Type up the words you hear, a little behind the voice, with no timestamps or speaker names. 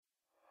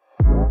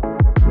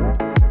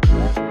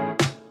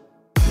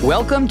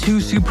Welcome to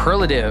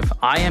Superlative.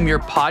 I am your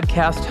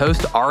podcast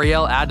host,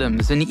 Ariel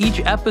Adams. In each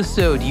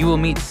episode, you will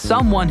meet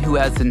someone who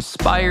has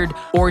inspired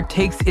or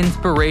takes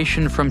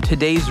inspiration from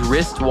today's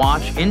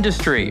wristwatch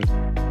industry.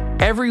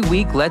 Every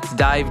week, let's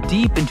dive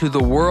deep into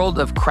the world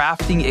of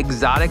crafting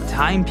exotic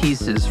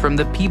timepieces, from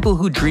the people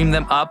who dream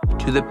them up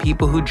to the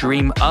people who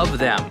dream of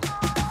them.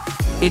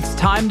 It's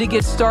time to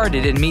get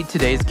started and meet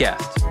today's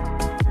guest.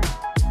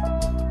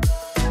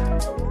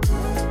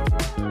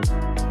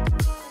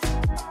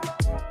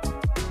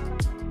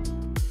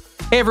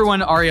 Hey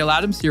everyone, Ariel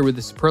Adams here with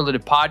the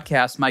Superlative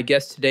Podcast. My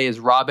guest today is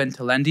Robin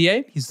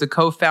Tallendier. He's the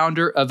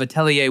co-founder of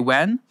Atelier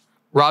When.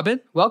 Robin,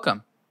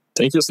 welcome.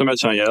 Thank you so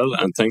much, Ariel,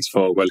 and thanks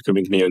for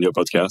welcoming me on your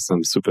podcast.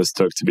 I'm super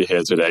stoked to be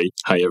here today.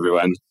 Hi,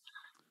 everyone.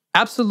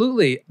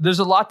 Absolutely. There's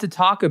a lot to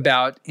talk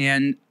about,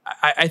 and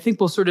I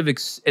think we'll sort of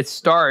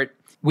start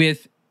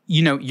with,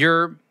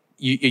 you're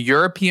a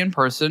European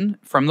person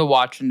from the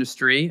watch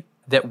industry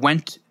that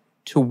went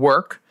to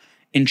work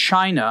in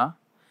China,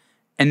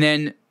 and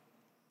then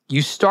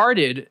you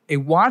started a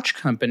watch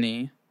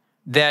company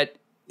that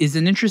is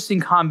an interesting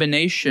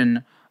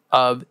combination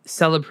of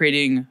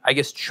celebrating, I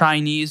guess,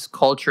 Chinese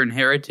culture and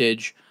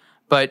heritage,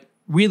 but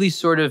really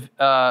sort of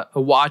a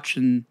watch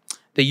in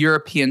the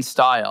European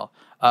style.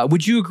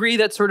 Would you agree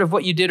that's sort of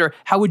what you did, or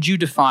how would you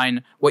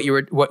define what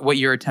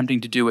you're attempting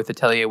to do with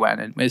Atelier When,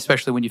 and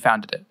especially when you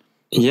founded it?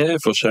 Yeah,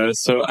 for sure.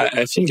 So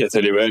I think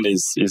Atelier When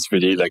is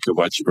really like a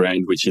watch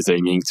brand which is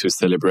aiming to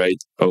celebrate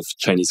both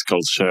Chinese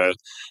culture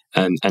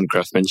and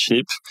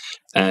craftsmanship.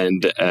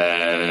 And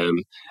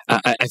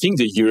I think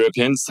the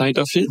European side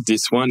of it,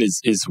 this one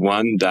is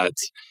one that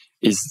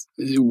is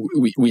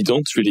we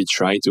don't really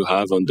try to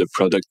have on the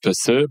product per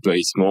se, but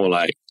it's more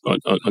like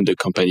on the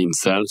company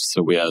itself.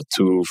 So we are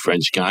two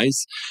French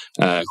guys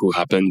who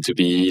happen to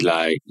be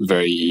like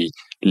very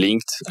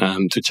linked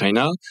to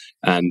China,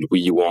 and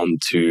we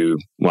want to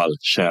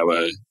share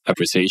our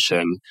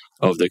appreciation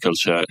of the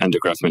culture and the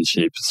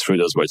craftsmanship through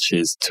those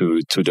watches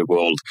to the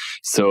world.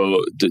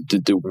 So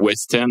the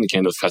Western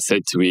kind of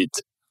facet to it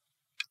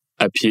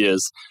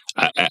appears,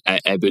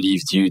 I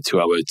believe, due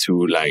to our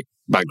two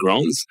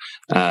backgrounds.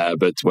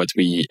 But what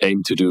we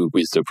aim to do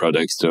with the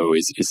products, though,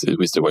 is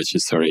with the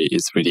watches,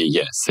 is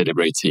really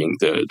celebrating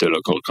the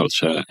local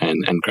culture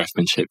and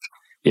craftsmanship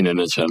in a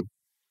nutshell.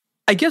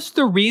 I guess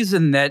the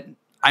reason that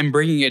I'm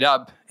bringing it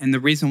up, and the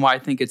reason why I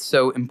think it's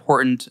so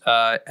important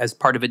as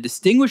part of a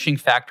distinguishing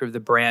factor of the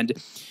brand,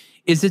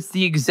 is it's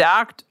the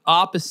exact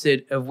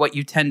opposite of what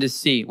you tend to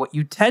see. What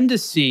you tend to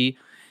see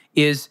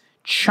is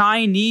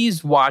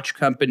Chinese watch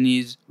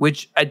companies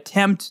which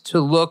attempt to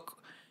look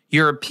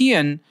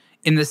European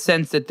in the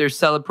sense that they're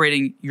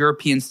celebrating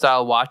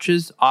European-style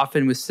watches,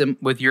 often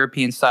with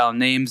European-style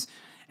names,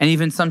 and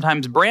even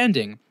sometimes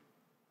branding.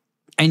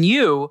 And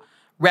you,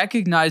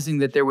 recognizing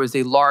that there was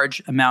a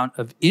large amount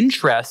of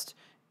interest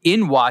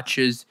in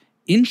watches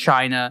in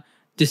China,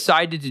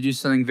 decided to do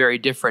something very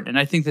different. And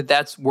I think that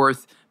that's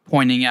worth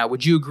pointing out.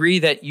 Would you agree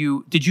that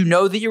did you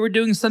know that you were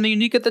doing something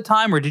unique at the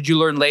time, or did you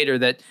learn later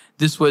that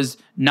this was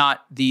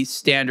not the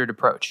standard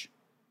approach?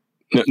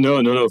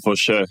 No, for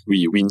sure.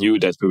 We knew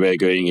that we were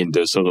going in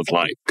the sort of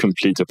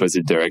complete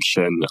opposite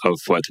direction of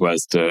what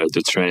was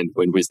the trend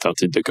when we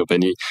started the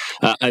company.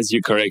 As you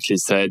correctly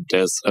said,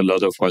 there's a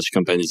lot of watch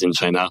companies in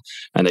China,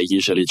 and I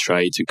usually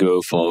try to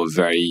go for a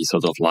very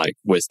sort of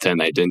Western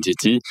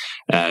identity.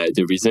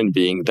 The reason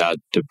being that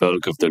the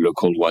bulk of the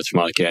local watch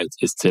market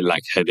is still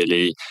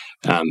heavily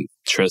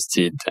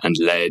trusted and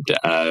led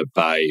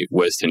by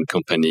Western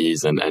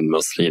companies and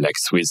mostly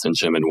Swiss and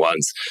German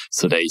ones.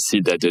 So they see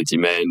that the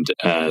demand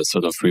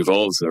sort of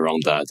revolves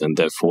around that, and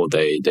therefore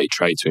they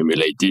try to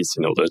emulate this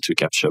in order to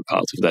capture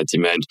part of that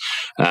demand.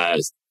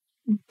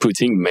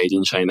 Putting Made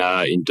in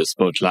China in the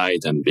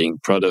spotlight and being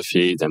proud of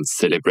it and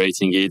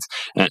celebrating it.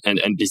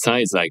 And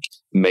besides,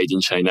 Made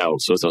in China,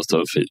 also sort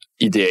of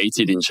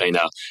ideated in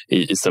China,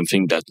 is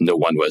something that no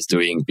one was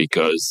doing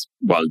because,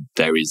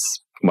 there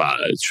is,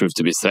 truth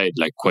to be said,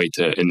 quite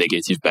a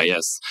negative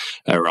bias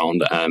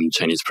around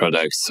Chinese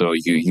products. So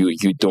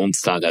you don't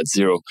start at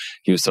zero.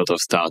 You sort of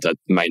start at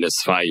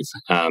 -5,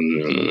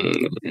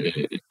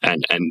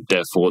 and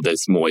therefore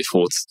there's more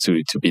efforts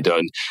to be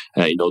done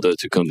in order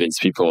to convince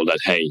people that,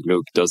 hey,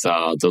 look, those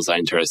are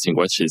interesting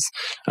watches.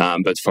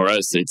 But for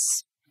us,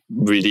 it's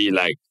really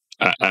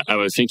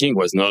our thinking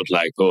was not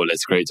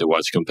let's create a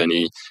watch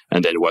company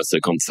and then what's the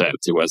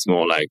concept. It was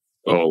more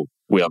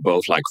we are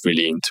both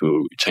really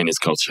into Chinese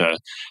culture.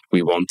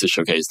 We want to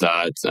showcase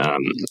that.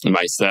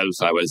 Myself,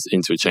 I was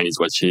into Chinese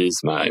watches.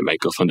 My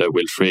co-founder,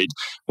 Wilfried,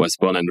 was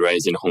born and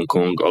raised in Hong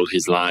Kong all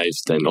his life,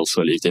 then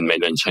also lived in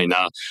mainland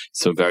China.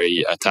 So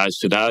very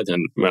attached to that.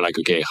 And we're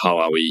okay, how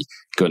are we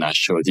going to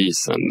show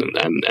this?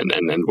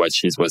 And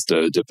watches was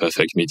the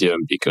perfect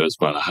medium because,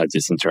 I had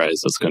this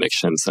interest, those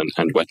connections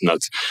and whatnot.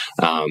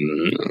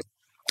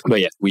 But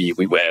yeah, we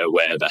were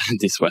aware that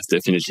this was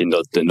definitely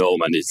not the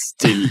norm, and it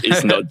still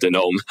is not the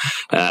norm.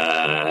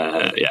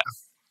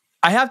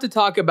 I have to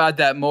talk about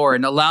that more,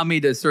 and allow me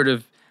to sort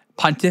of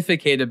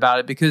pontificate about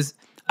it, because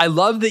I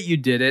love that you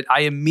did it.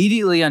 I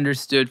immediately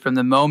understood from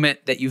the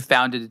moment that you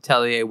founded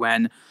Atelier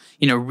when,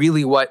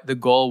 really what the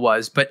goal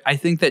was. But I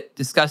think that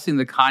discussing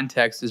the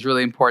context is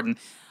really important.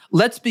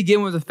 Let's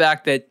begin with the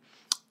fact that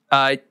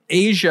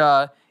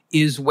Asia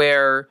is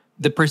where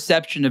the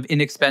perception of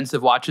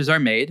inexpensive watches are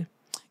made,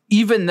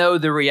 even though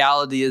the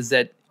reality is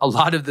that a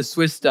lot of the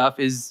Swiss stuff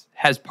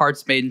has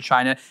parts made in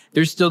China.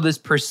 There's still this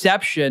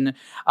perception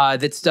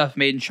that stuff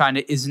made in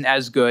China isn't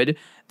as good.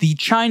 The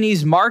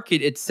Chinese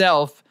market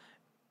itself,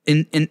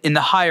 in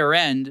the higher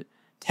end,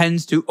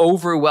 tends to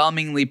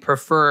overwhelmingly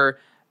prefer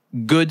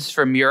goods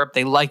from Europe.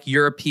 They like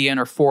European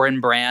or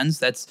foreign brands.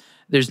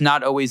 There's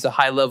not always a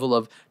high level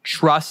of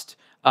trust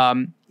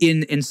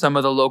in some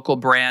of the local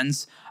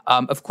brands.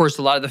 Of course,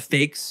 a lot of the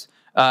fakes,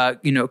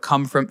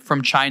 come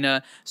from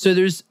China. So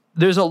there's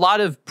a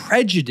lot of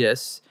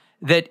prejudice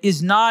that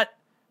is not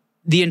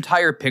the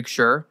entire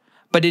picture,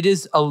 but it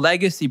is a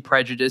legacy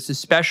prejudice,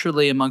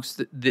 especially amongst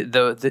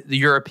the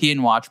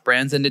European watch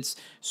brands, and it's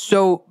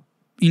so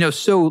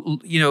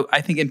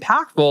I think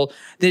impactful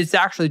that it's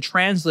actually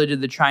translated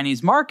to the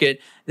Chinese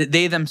market, that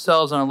they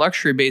themselves on a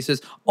luxury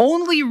basis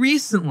only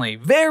recently,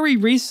 very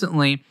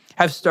recently,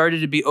 have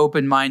started to be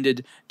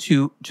open-minded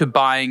to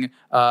buying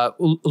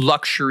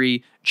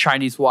luxury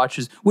Chinese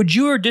watches. Would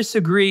you or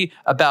disagree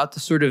about the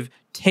sort of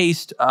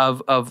taste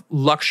of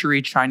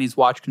luxury Chinese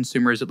watch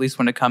consumers, at least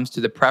when it comes to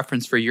the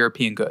preference for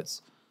European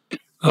goods?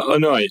 Oh,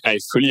 no, I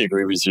fully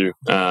agree with you.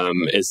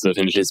 It's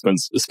definitely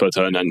spot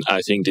on. And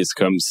I think this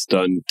comes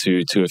down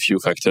to a few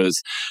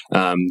factors.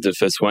 The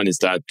first one is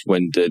that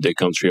when the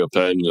country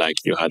opened,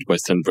 you had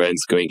Western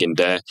brands going in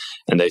there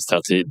and they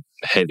started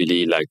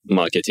heavily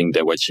marketing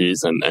their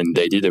watches and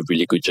they did a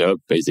really good job.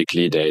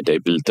 Basically, they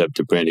built up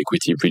the brand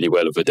equity really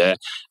well over there.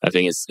 I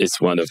think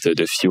it's one of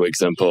the few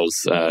examples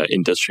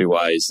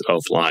industry-wise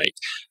of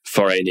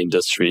foreign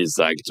industries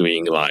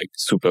doing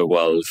super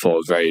well for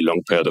a very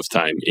long period of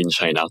time in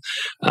China.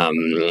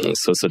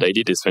 So they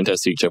did this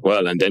fantastic job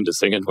well. And then the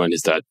second one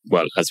is that,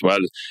 when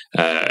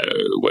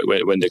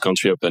the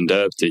country opened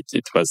up,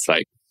 it was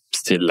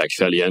still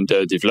fairly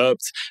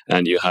underdeveloped,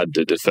 and you had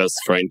the first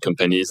foreign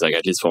companies,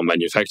 at least for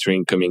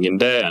manufacturing, coming in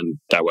there, and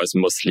that was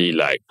mostly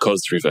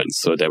cost driven.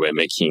 So they were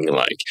making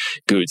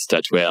goods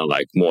that were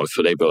more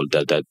affordable,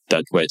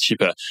 that were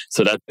cheaper.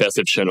 So that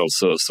perception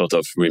also sort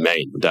of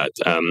remained that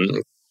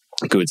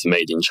goods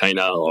made in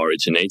China or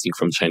originating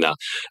from China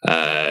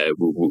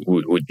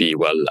would be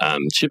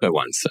cheaper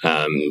ones.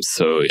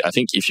 So I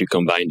think if you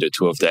combine the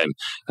two of them,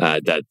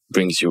 that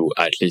brings you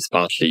at least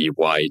partly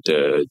why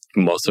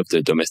most of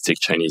the domestic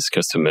Chinese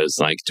customers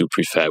to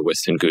prefer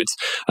Western goods.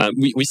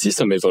 We see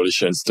some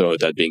evolutions though,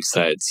 that being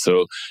said.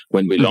 So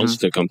when we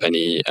launched the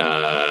company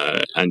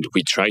and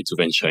we tried to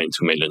venture into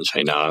mainland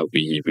China,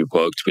 we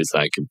worked with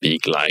a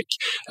big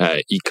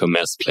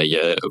e-commerce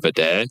player over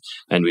there,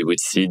 and we would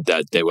see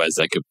that there was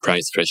a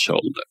price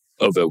threshold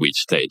over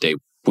which they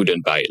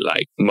wouldn't buy,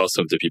 most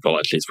of the people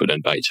at least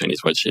wouldn't buy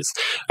Chinese watches.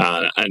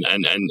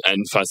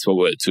 And fast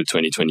forward to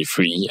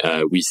 2023,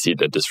 we see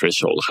that the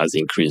threshold has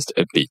increased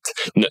a bit.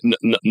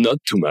 Not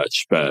too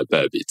much, but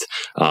a bit.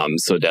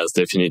 So there's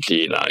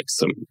definitely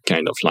some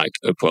kind of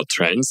upward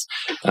trends.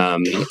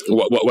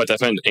 What I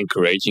find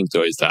encouraging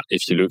though is that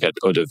if you look at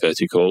other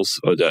verticals,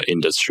 other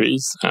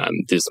industries,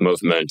 this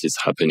movement is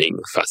happening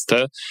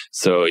faster.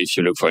 So if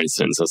you look, for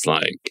instance, as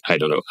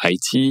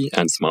IT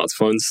and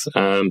smartphones,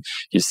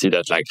 you see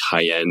that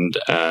high-end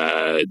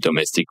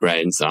domestic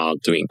brands are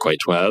doing quite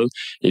well.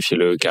 If you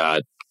look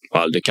at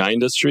the car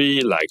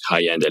industry,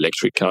 high-end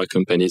electric car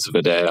companies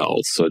over there are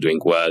also doing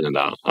well and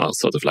are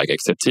sort of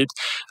accepted.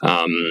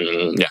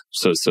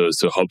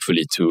 So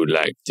hopefully too,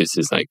 this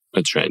is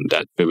a trend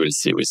that we will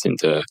see within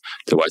the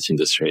watch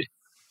industry.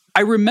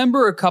 I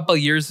remember a couple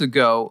of years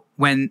ago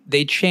when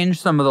they changed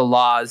some of the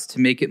laws to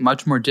make it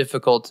much more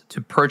difficult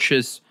to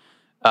purchase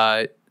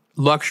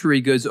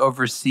luxury goods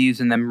overseas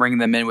and then bring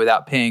them in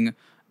without paying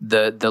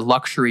the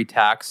luxury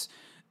tax.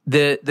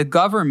 The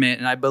government,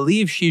 and I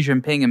believe Xi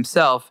Jinping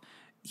himself,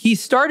 he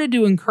started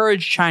to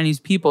encourage Chinese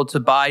people to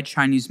buy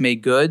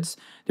Chinese-made goods.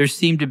 There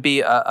seemed to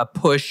be a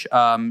push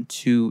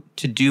to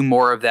do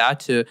more of that,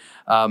 to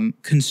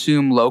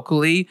consume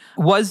locally.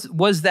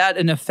 Was that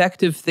an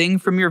effective thing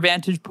from your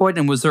vantage point?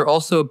 And was there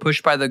also a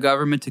push by the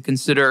government to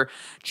consider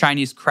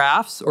Chinese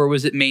crafts, or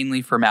was it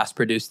mainly for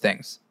mass-produced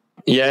things?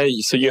 Yeah,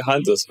 so you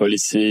had those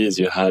policies,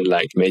 you had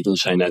Made in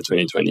China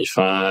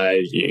 2025,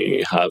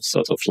 you have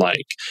sort of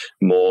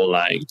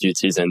more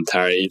duties and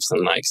tariffs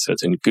on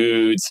certain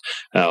goods.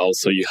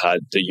 Also, you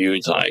had the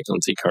huge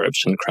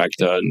anti-corruption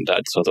crackdown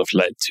that sort of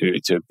led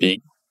to a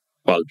big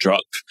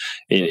drop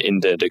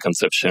in the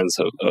conceptions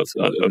of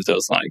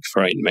those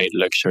foreign-made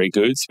luxury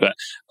goods. But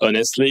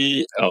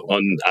honestly,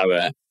 on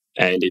our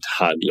and it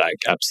had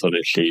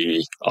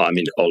absolutely,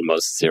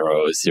 almost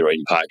zero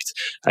impact.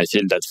 I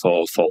feel that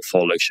for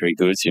luxury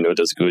goods,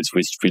 those goods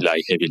which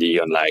rely heavily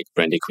on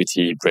brand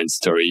equity, brand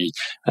story,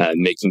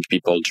 making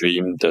people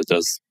dream,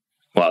 those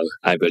well,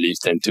 I believe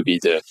tend to be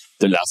the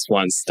last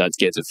ones that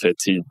get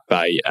affected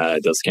by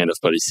those kind of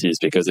policies,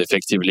 because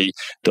effectively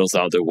those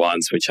are the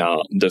ones which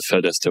are the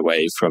furthest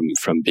away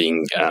from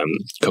being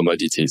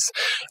commodities.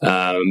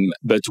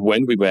 But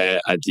when we were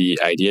at the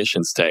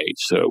ideation stage,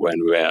 so when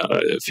we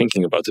were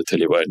thinking about the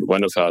Tallendier,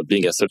 one of our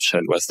big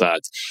assumptions was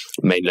that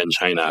mainland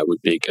China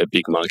would be a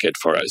big market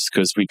for us,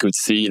 because we could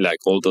see like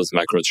all those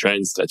macro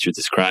trends that you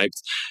described,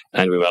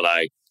 and we were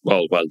like,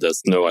 well,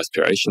 there's no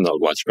aspirational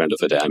watch brand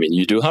over there. I mean,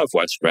 you do have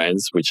watch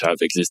brands which have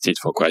existed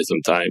for quite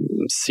some time.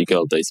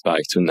 Seagull dates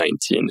back to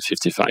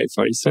 1955,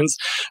 for instance,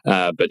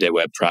 but they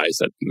were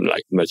priced at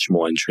like much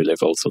more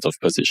entry-level sort of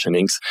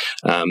positionings.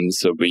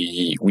 So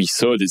we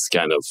saw this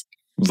kind of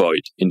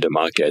void in the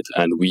market,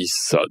 and we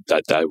thought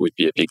that would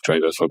be a big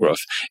driver for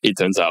growth. It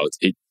turns out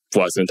it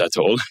wasn't at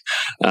all.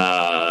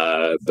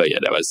 But yeah,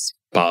 that was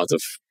part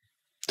of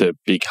the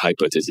big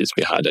hypothesis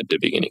we had at the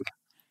beginning.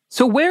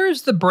 So where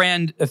is the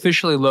brand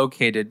officially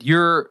located?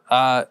 You're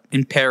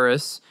in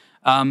Paris,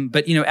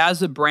 but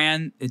as a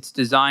brand, it's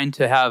designed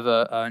to have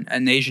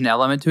an Asian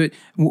element to it.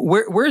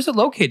 Where is it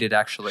located,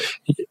 actually?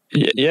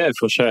 Yeah,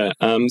 for sure.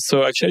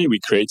 So actually, we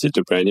created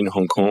the brand in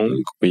Hong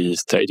Kong. We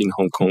stayed in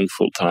Hong Kong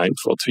full time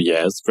for 2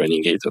 years,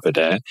 branding it over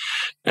there,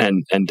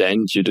 and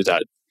then due to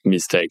that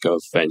mistake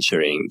of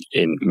venturing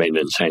in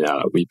mainland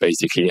China, we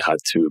basically had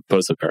to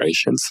pause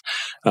operations.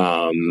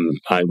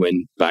 I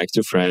went back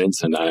to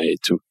France and I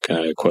took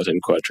a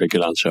quote-unquote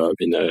regular job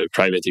in a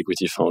private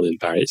equity fund in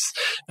Paris.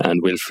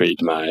 And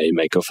Wilfried,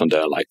 my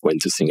co-founder,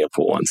 went to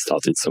Singapore and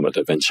started some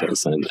other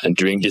ventures. And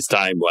during this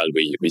time,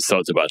 we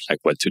thought about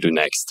what to do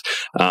next.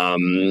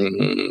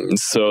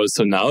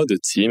 So now the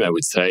team, I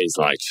would say, is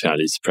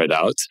fairly spread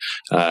out.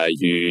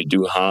 You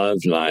do have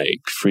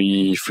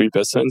three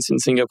persons in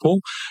Singapore,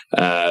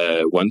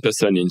 one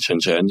person in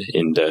Shenzhen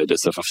in the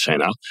south of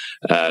China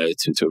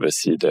to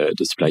oversee the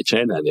supply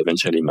chain, and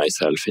eventually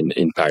myself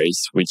in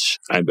Paris, which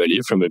I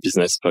believe from a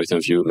business point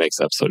of view makes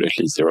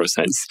absolutely zero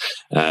sense.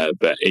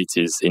 But it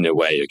is in a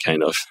way a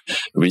kind of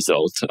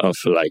result of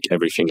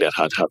everything that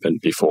had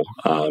happened before.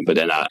 But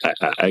then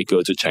I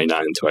go to China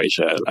and to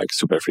Asia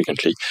super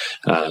frequently.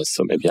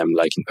 So maybe I'm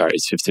in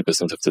Paris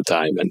 50% of the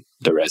time, and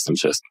the rest I'm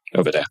just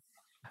over there.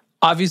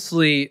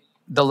 Obviously,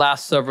 the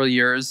last several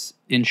years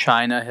in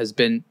China has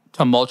been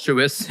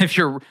tumultuous if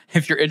you're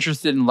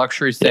interested in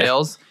luxury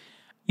sales.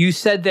 Yeah. You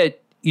said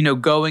that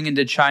going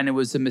into China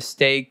was a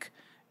mistake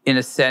in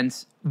a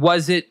sense.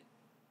 Was it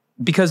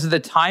because of the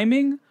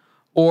timing,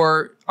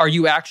 or are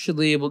you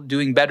actually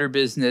doing better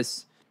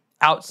business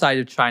outside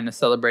of China,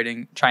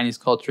 celebrating Chinese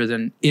culture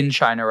than in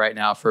China right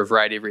now for a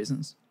variety of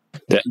reasons?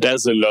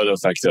 There's a lot of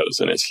factors,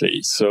 honestly.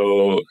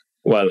 So,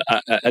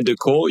 at the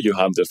core, you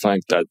have the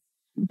fact that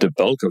the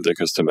bulk of the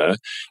customer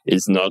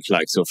is not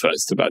so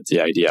fussed about the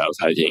idea of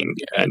having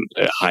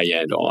a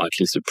high-end or at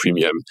least a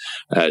premium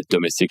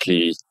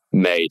domestically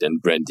made and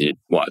branded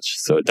watch.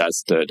 So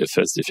that's the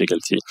first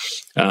difficulty.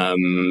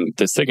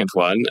 The second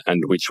one,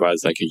 and which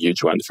was a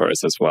huge one for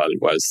us as well,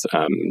 was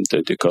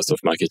the cost of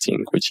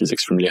marketing, which is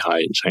extremely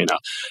high in China.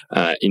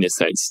 In a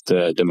sense,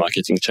 the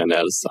marketing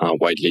channels are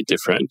widely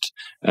different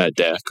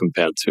there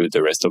compared to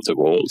the rest of the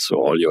world. So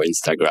all your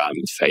Instagram,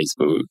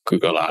 Facebook,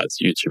 Google ads,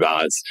 YouTube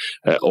ads,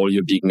 all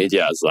your big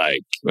medias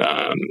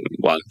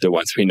the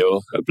ones we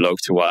know, Blog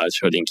to Watch,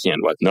 Tallendier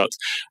and whatnot,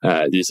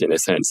 this in a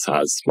sense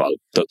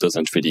that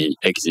doesn't really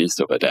exist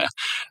over there.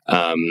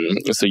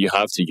 So you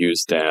have to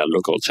use their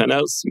local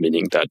channels,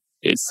 meaning that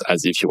it's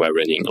as if you were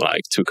running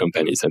two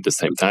companies at the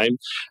same time.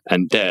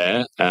 And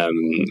there,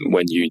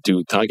 when you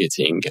do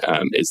targeting,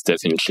 it's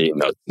definitely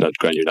not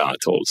granular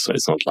at all. So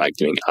it's not like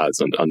doing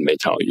ads on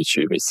Meta or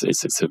YouTube.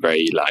 It's a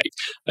very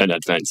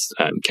unadvanced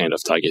kind of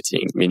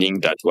targeting,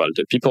 meaning that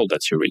the people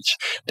that you reach,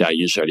 they are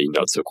usually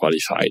not so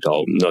qualified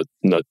or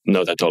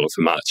not at all of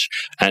a match.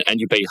 And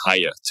you pay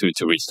higher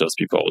to reach those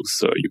people.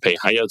 So you pay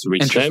higher to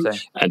reach them,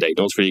 and they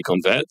don't really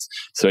convert.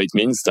 So it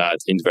means that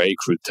in very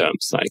crude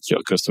terms,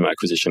 your customer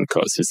acquisition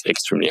cost is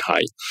extremely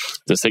high.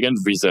 The third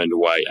reason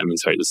why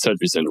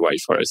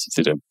for us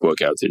it didn't work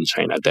out in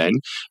China then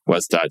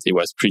was that it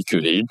was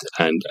pre-COVID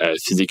and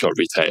physical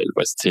retail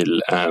was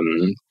still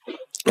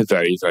a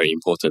very, very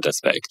important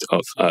aspect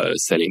of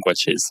selling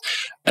watches.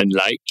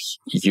 Unlike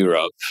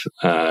Europe,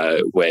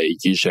 where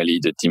usually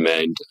the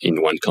demand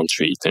in one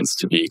country tends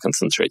to be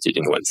concentrated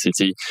in one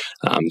city.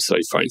 So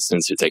if, for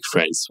instance, you take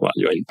France,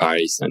 you're in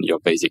Paris and you're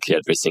basically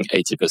addressing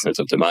 80%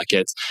 of the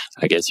market.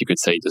 I guess you could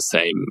say the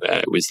same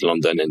with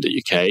London and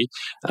the UK.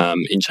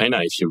 In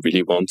China, if you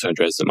really want to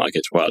address the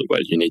market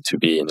you need to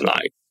be in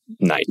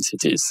 9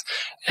 cities.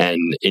 And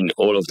in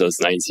all of those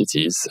 9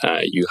 cities,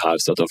 you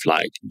have sort of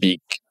big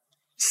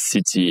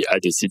city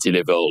at the city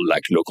level,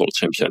 local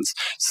champions.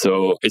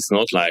 So it's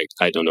not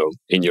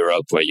in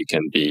Europe where you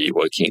can be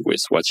working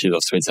with watches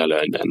of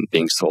Switzerland and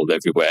being sold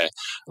everywhere,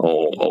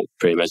 or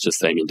pretty much the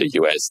same in the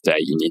US. There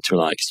you need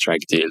to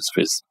strike deals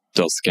with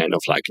those kind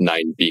of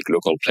 9 big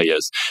local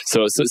players.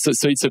 So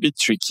it's a bit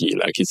tricky.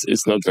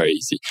 It's not very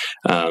easy.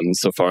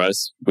 So for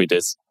us, we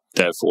just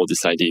therefore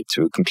decided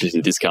to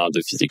completely discard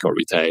the physical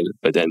retail,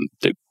 but then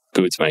the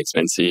goods were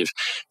expensive.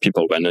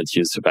 People were not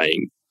used to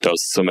buying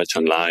those so much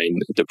online,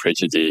 the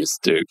prejudice,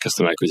 the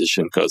customer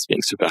acquisition costs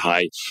being super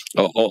high.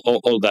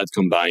 All that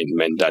combined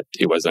meant that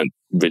it wasn't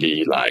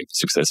really like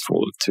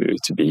successful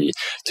to be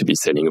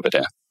selling over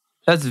there.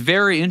 That's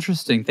very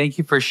interesting. Thank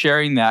you for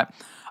sharing that.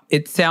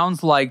 It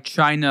sounds like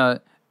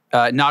China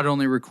not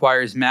only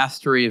requires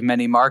mastery of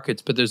many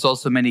markets, but there's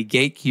also many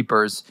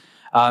gatekeepers.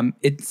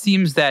 It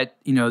seems that,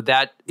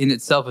 that in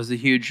itself is a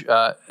huge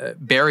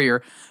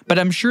barrier. But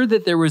I'm sure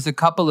that there was a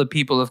couple of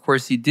people, of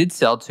course, he did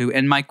sell to.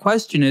 And my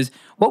question is,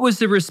 what was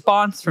the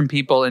response from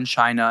people in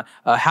China?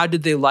 How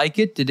did they like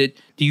it? Do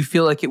you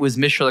feel like it was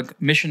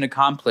mission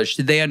accomplished?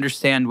 Did they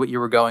understand what you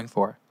were going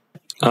for?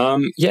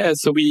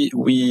 So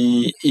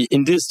we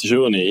in this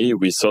journey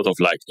we sort of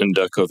like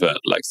undercovered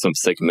like some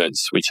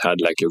segments which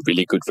had like a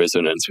really good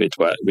resonance with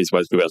what we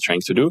were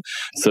trying to do.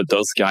 So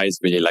those guys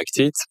really liked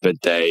it, but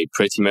they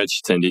pretty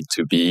much tended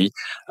to be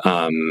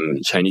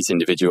Chinese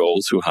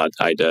individuals who had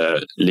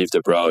either lived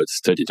abroad,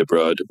 studied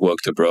abroad,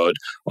 worked abroad,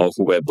 or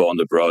who were born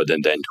abroad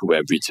and then who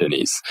were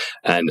returnees.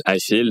 And I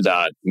feel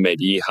that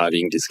maybe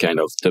having this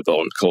kind of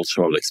double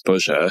cultural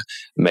exposure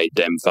made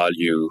them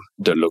value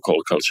the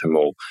local culture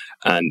more.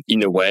 And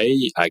in a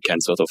way, I can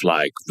sort of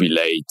like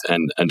relate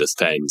and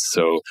understand.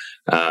 So,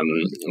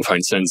 for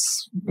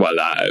instance,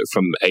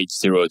 from age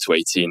 0 to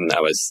 18,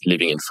 I was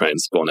living in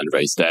France, born and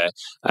raised there.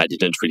 I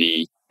didn't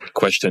really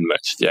question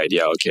much the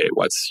idea, okay,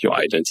 what's your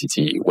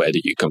identity? Where do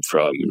you come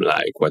from?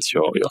 Like, what's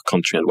your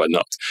country and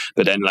whatnot?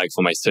 But then, like,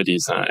 for my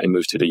studies, I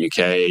moved to the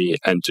UK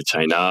and to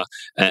China.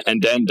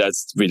 And then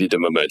that's really the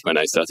moment when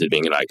I started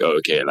being like, oh,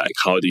 okay, like,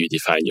 how do you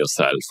define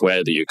yourself?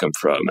 Where do you come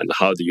from? And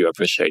how do you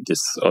appreciate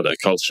this other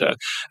culture?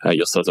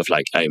 You're sort of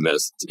like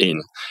immersed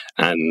in.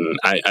 And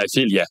I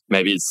feel,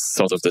 maybe it's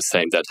sort of the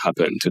same that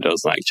happened to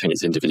those like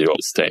Chinese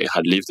individuals. They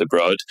had lived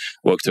abroad,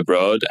 worked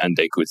abroad, and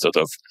they could sort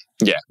of,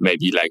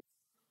 maybe like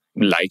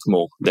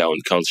more their own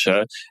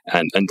culture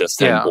and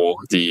understand more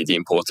the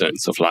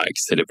importance of like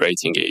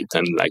celebrating it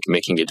and like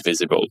making it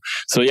visible.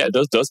 So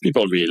those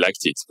people really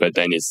liked it, but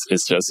then it's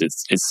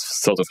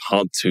sort of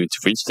hard to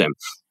reach them.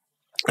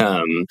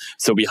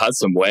 So we had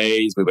some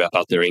ways. We were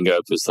partnering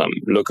up with some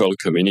local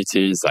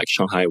communities like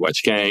Shanghai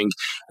Watch Gang.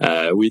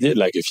 We did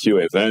like a few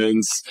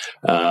events.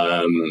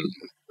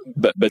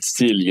 But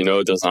still,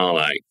 those are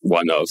like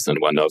one-offs and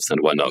one-offs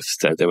and one-offs.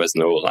 There was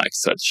no like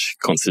such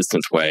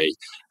consistent way,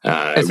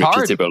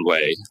 repeatable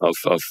way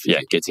of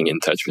getting in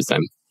touch with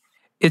them.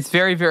 It's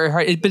very, very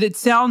hard. But it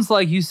sounds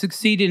like you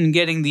succeeded in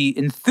getting the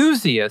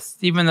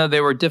enthusiasts, even though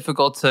they were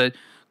difficult to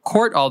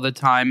court all the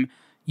time.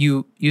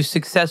 You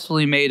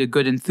successfully made a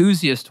good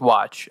enthusiast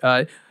watch.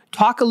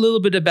 Talk a little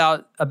bit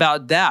about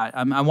that.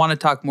 I want to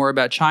talk more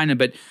about China,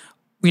 but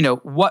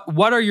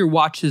what are your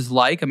watches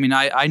like? I mean,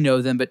 I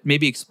know them, but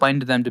maybe explain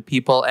to them to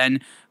people.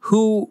 And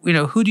who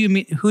do you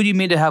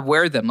mean to have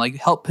wear them? Like,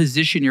 help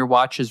position your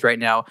watches right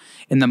now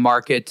in the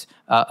market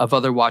of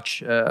other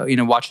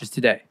watches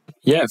today.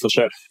 Yeah, for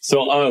sure.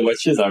 So our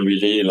watches are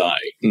really like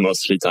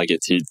mostly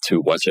targeted to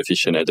watch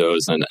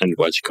aficionados and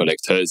watch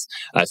collectors.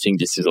 I think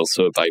this is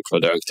also a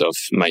byproduct of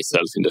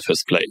myself in the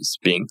first place,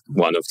 being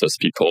one of those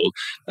people.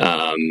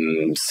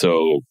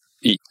 So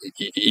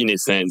in a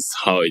sense,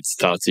 how it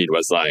started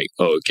was like,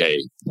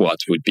 what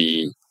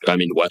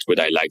would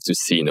I like to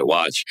see in a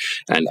watch?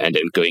 And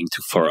then going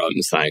to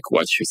forums like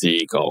Watch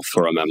Music or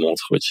Forum à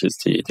Montre, which is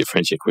the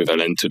French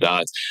equivalent to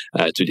that,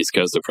 to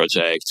discuss the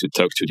project, to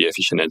talk to the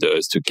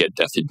aficionados, to get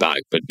their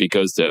feedback. But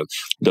because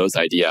those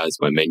ideas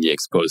were mainly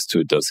exposed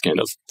to those kind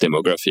of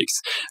demographics,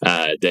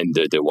 then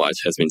the watch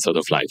has been sort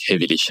of like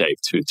heavily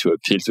shaped to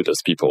appeal to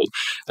those people.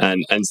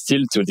 And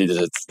still to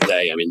this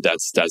day, I mean,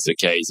 that's the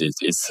case.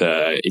 It's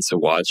a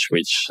watch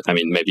which, I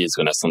mean, maybe it's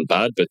going to sound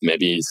bad, but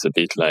maybe it's a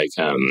bit like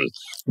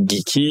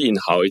geeky in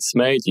how it's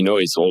made.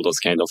 It's all those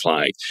kind of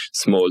like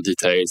small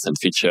details and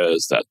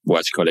features that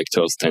watch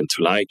collectors tend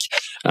to like.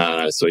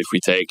 So if we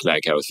take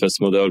like our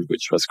first model,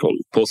 which was called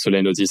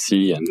Porcelain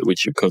Odyssey, and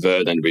which you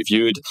covered and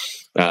reviewed,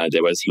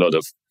 there was a lot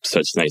of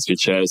such nice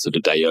features. So the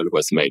dial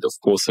was made of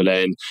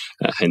porcelain,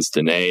 hence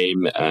the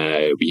name.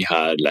 We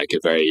had like a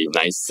very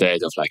nice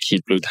set of like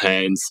heat blued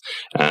hands,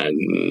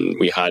 and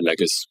we had like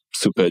a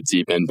super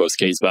deep embossed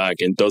case back.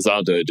 And those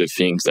are the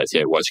things that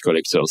watch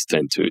collectors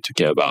tend to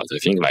care about. I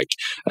think like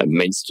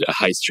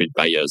high street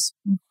buyers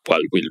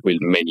will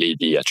mainly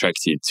be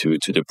attracted to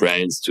the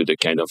brands, to the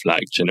kind of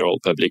like general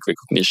public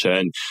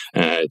recognition,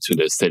 to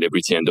the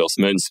celebrity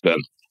endorsements, but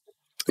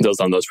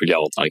those are not really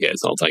our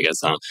targets. Our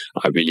targets are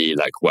really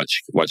like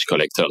watch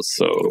collectors.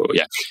 So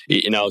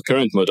in our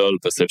current model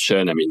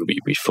Perception, I mean,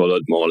 we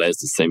followed more or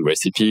less the same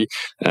recipe.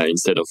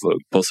 Instead of a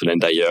porcelain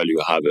dial,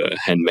 you have a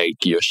handmade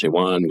guilloche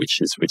one, which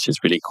is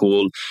really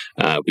cool.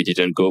 We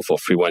didn't go for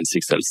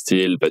 316L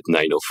steel, but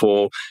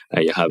 904.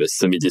 You have a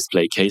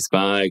semi-display case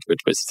bag, but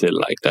with still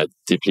like that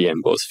deeply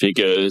embossed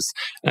figures,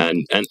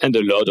 and a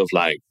lot of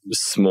like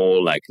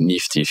small like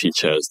nifty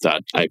features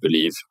that I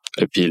believe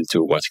appeal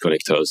to watch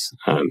collectors,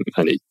 and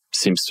it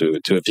seems to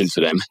appeal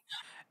to them.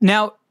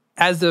 Now,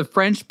 as a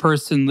French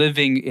person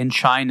living in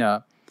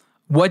China,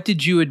 what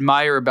did you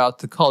admire about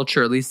the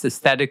culture, at least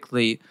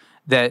aesthetically,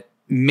 that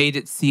made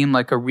it seem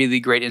like a really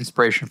great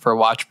inspiration for a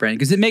watch brand?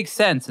 Because it makes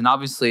sense, and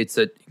obviously it's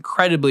an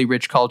incredibly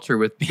rich culture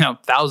with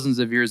thousands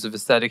of years of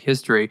aesthetic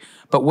history.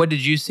 But what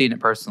did you see in it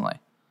personally?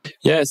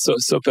 Yeah,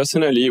 so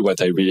personally, what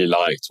I really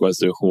liked was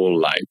the whole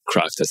like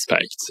craft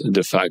aspect.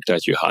 The fact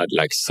that you had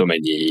like so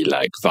many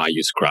like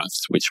various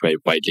crafts, which were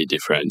widely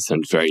different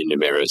and very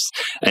numerous.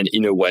 And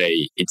in a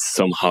way, it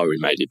somehow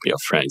reminded me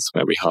of France,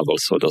 where we have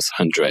also those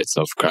hundreds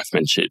of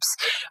craftsmanships,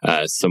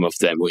 some of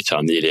them which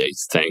are nearly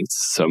extinct,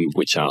 some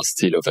which are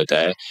still over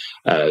there,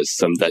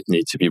 some that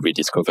need to be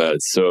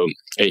rediscovered. So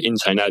in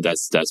China,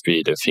 that's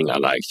really the thing I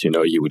liked.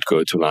 You would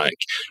go to like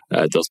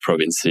those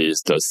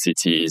provinces, those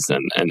cities,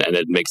 and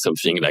it makes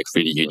something like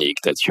really unique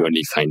that you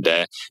only find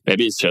there.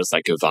 Maybe it's just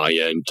like a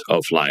variant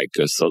of like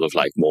a sort of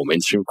like more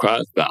mainstream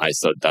craft, but I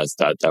thought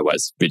that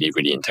was really,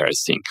 really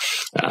interesting.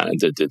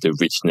 The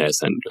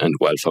richness and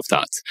wealth of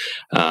that.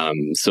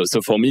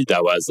 So for me,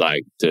 that was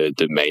like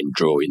the main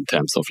draw in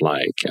terms of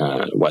like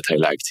what I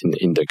liked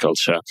in the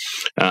culture.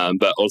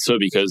 But also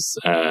because,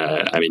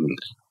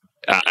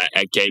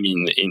 I came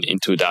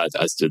into that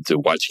as the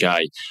watch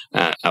guy.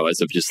 I was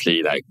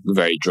obviously like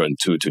very drawn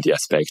to the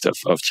aspect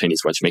of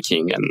Chinese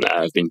watchmaking, and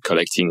I've been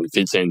collecting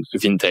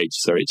vintage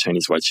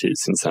Chinese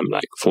watches since I'm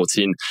like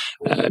 14,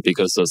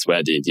 because those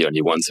were the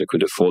only ones I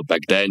could afford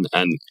back then.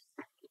 And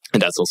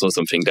that's also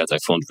something that I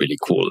found really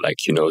cool, like,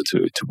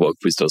 to work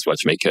with those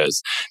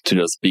watchmakers, to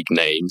those big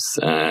names,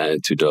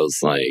 to those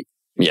like,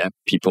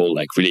 people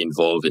like really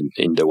involved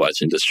in the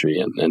watch industry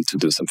and to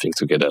do something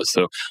together.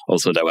 So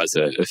also that was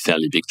a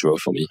fairly big draw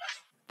for me.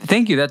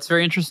 Thank you. That's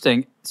very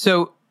interesting.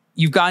 So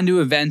you've gone to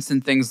events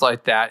and things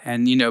like that.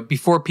 And,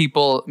 before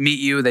people meet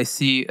you, they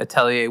see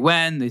Atelier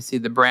Wen, they see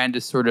the brand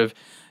is sort of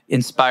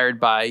inspired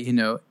by,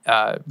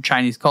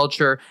 Chinese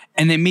culture,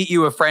 and they meet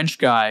you, a French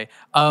guy.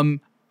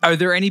 Are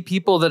there any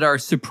people that are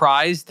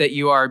surprised that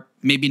you are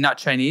maybe not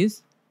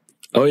Chinese?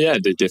 Oh, yeah,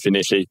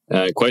 definitely.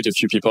 Quite a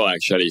few people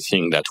actually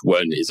think that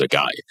Wen is a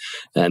guy,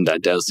 and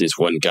that there's this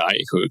one guy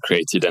who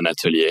created an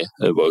atelier,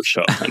 a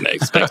workshop, and I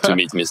expect to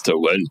meet Mr.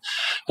 Wen.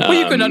 Well,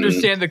 you can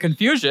understand the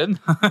confusion.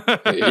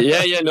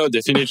 No,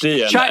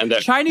 definitely.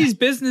 Chinese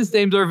business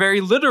names are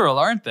very literal,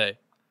 aren't they?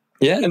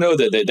 Yeah, no,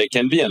 they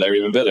can be. And I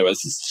remember there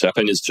was this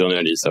Japanese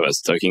journalist I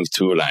was talking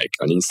to like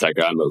on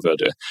Instagram over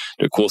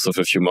the course of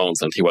a few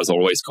months, and he was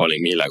always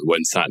calling me like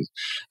Wen-san.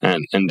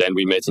 And then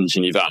we met in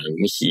Geneva,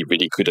 and he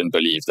really couldn't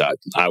believe that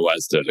I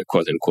was the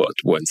quote-unquote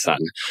Wen-san,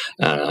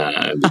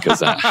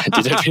 because I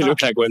didn't really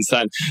look like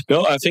Wen-san.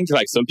 No, I think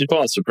like some people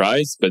are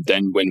surprised, but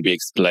then when we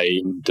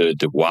explain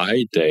the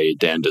why, they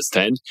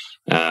understand.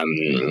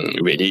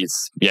 Really,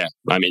 it's,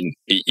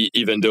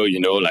 even though,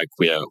 like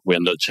we're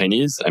not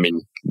Chinese,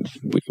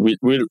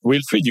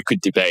 Wilfried, you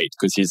could debate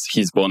because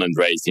he's born and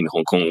raised in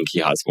Hong Kong. He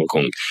has Hong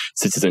Kong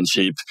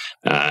citizenship.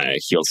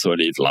 He also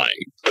lived like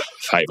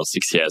 5 or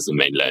 6 years in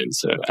mainland.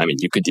 So,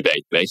 you could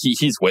debate, but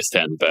he's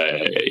Western, but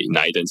in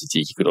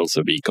identity, he could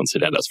also be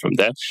considered as from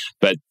there.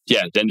 But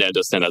yeah, then they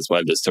understand as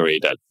well the story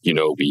that,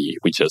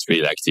 we just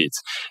really liked it.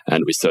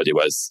 And we thought it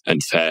was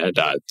unfair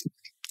that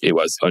it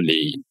was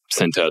only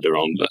centered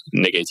around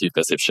negative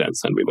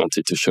perceptions, and we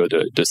wanted to show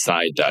the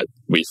side that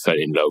we fell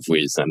in love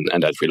with and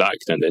that we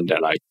liked. And then they're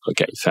like,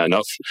 okay, fair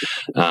enough.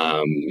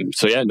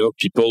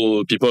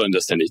 People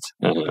understand it.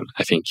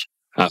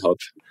 I hope.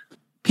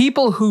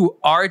 People who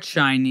are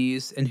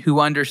Chinese and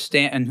who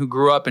understand and who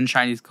grew up in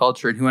Chinese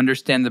culture and who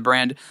understand the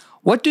brand,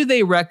 what do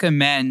they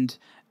recommend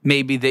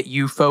maybe that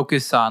you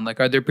focus on? Like,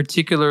 are there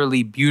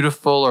particularly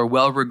beautiful or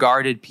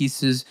well-regarded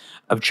pieces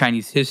of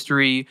Chinese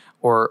history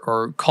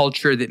or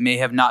culture that may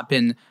have not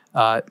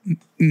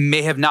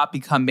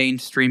become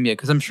mainstream yet?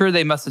 Because I'm sure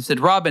they must have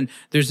said, Robin,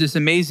 there's this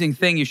amazing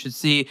thing you should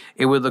see.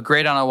 It would look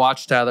great on a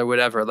watch style or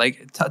whatever.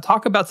 Like,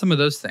 talk about some of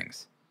those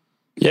things.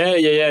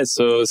 Yeah.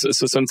 So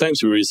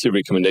sometimes we receive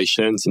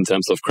recommendations in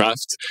terms of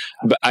craft,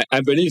 but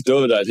I believe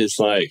though that it's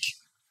like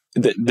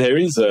there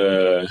is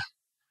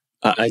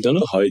I don't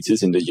know how it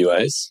is in the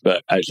US,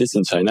 but at least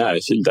in China, I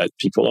feel that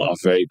people are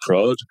very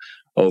proud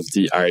of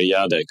the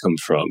area they come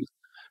from.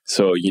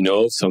 So,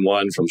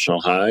 someone from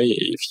Shanghai,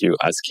 if you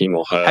ask him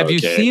or her... Have you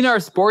seen our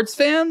sports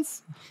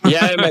fans?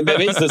 Yeah,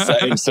 maybe it's the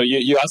same. So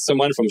you ask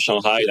someone from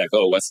Shanghai, like,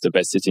 oh, what's the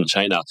best city in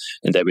China?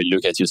 And they will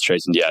look at you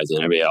straight in the eyes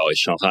and they'll be, oh, it's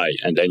Shanghai.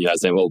 And then you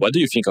ask them, well, what do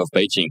you think of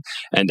Beijing?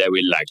 And they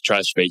will like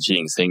trash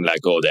Beijing, saying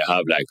like, oh, they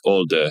have like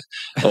all the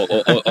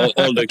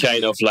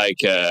kind of like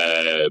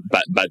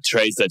bad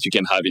traits that you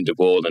can have in the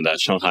world, and that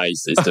Shanghai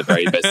is the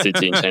very best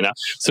city in China.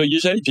 So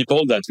usually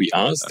people that we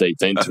ask, they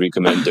tend to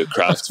recommend the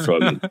craft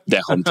from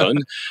their hometown.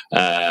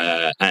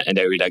 And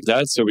I really like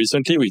that. So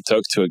recently we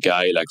talked to a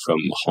guy like from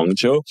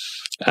Hangzhou,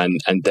 and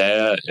And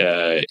there,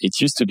 it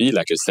used to be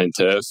like a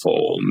center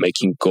for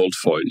making gold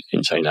foil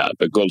in China,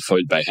 but gold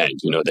foil by hand.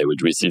 They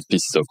would receive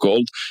pieces of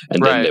gold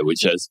and then they would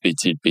just beat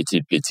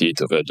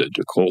it over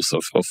the course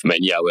of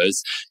many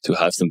hours to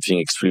have something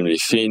extremely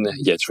thin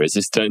yet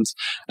resistant.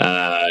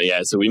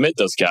 So we met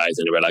those guys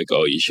and we were like,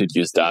 oh, you should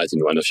use that in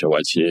one of your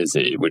watches.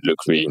 It would look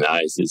really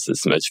nice.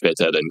 It's much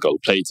better than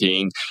gold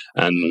plating.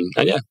 And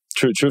yeah,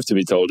 truth to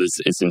be told,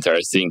 it's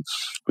interesting.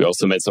 We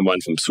also met someone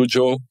from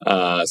Suzhou.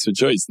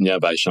 Suzhou is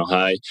nearby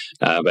Shanghai,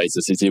 but it's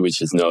a city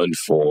which is known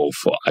for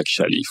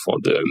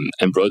the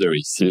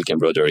embroidery, silk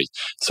embroidery.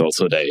 So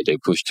also they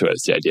push to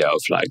us the idea of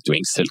like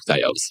doing silk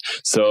dials.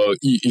 So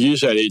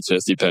usually it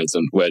just depends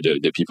on where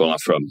the people are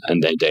from,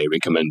 and then they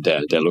recommend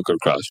their local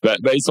craft. But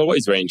it's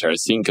always very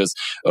interesting because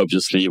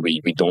obviously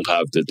we don't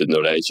have the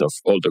knowledge of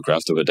all the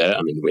craft over there.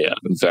 I mean, we are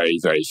very,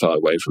 very far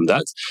away from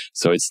that.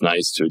 So it's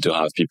nice to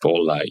have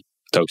people like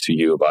talk to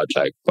you about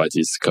like what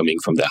is coming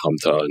from their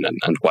hometown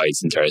and why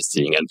it's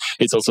interesting. And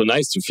it's also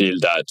nice to feel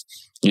that,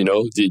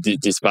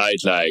 despite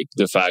like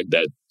the fact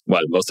that,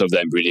 well, most of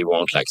them really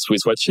want like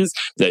Swiss watches,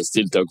 they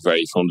still talk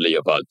very fondly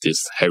about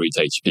this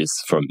heritage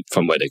piece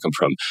from where they come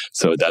from.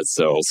 So that's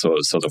also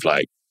sort of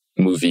like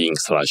moving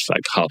 /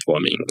 like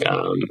heartwarming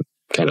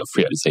kind of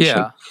realization.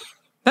 Yeah,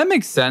 that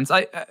makes sense.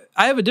 I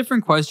have a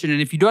different question,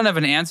 and if you don't have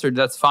an answer,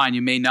 that's fine.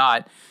 You may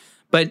not.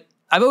 But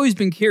I've always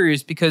been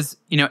curious because,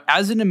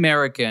 as an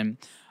American,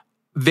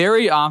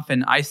 very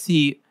often I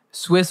see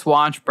Swiss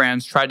watch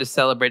brands try to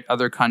celebrate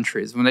other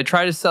countries. When they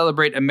try to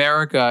celebrate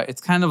America,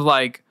 it's kind of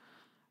like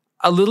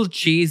a little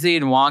cheesy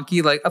and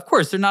wonky. Like, of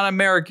course, they're not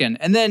American.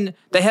 And then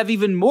they have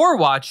even more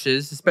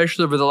watches,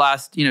 especially over the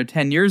last,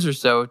 10 years or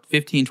so,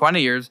 15, 20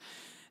 years,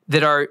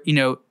 that are,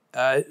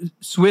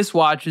 Swiss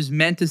watches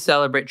meant to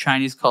celebrate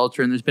Chinese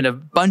culture. And there's been a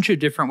bunch of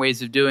different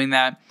ways of doing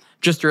that.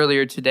 Just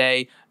earlier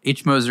today,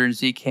 H. Moser and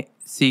Z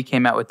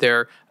came out with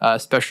their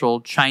special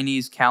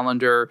Chinese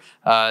calendar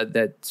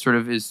that sort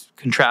of is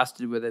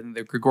contrasted with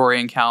the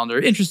Gregorian calendar.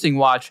 Interesting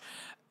watch.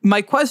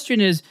 My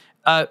question is,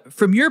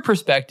 from your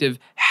perspective,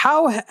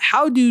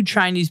 how do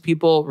Chinese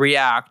people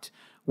react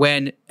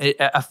when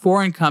a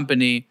foreign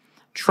company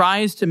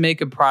tries to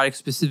make a product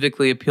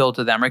specifically appeal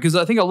to them, right? Because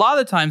I think a lot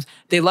of the times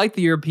they like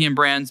the European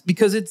brands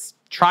because it's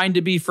trying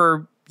to be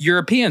for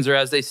Europeans or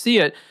as they see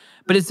it.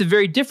 But it's a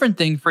very different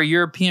thing for a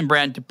European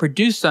brand to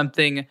produce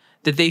something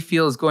that they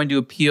feel is going to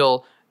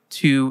appeal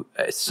to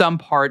some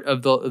part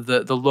of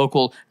the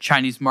local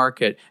Chinese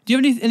market. Do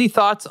you have any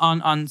thoughts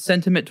on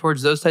sentiment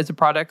towards those types of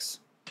products?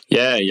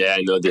 Yeah,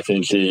 no,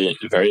 definitely.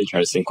 Very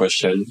interesting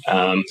question.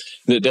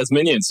 There's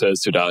many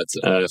answers to that.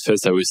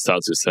 First, I would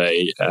start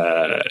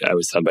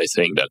by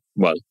saying that,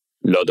 well,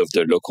 a lot of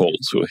the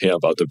locals who hear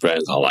about the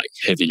brands are like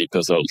heavily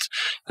puzzled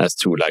as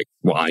to like,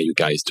 why are you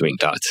guys doing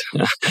that?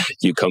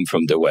 You come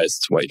from the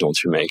West. Why don't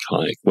you make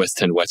like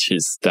Western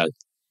watches? That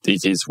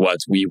it is what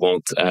we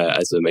want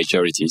as a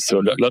majority. So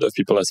a lot of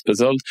people are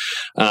puzzled.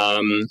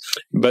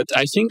 But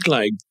I think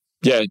like,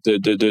 yeah,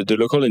 the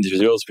local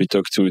individuals we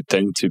talk to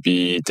tend to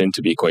be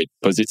quite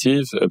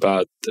positive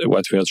about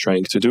what we are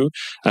trying to do.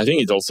 I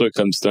think it also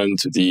comes down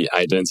to the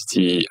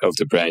identity of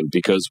the brand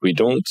because we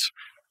don't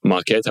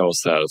market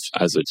ourselves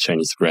as a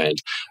Chinese brand.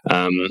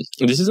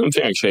 This is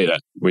something actually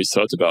that we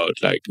thought about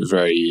like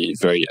very,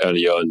 very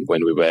early on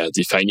when we were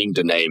defining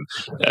the name.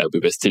 We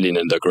were still in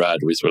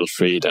undergrad with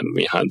Wilfried and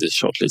we had this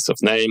short list of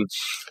names.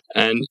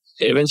 And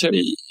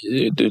eventually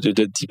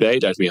the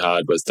debate that we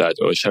had was that,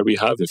 shall we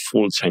have a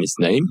full Chinese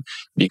name?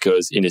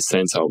 Because in a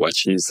sense, our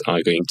watches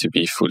are going to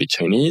be fully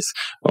Chinese,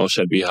 or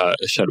shall we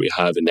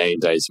have a name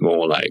that is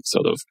more like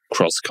sort of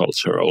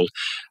cross-cultural?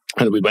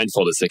 And we went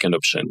for the second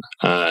option.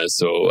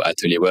 So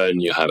Atelier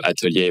One, you have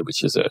Atelier,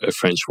 which is a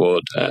French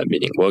word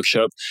meaning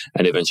workshop,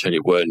 and eventually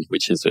Wen,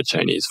 which is a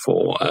Chinese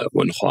for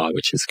Wenhua,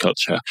 which is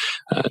culture,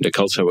 the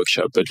culture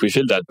workshop. But we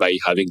feel that by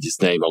having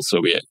this name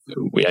also, we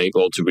are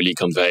able to really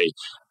convey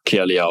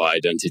clearly our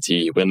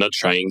identity. We're not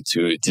trying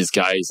to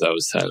disguise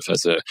ourselves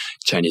as a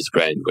Chinese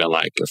brand. We're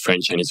like a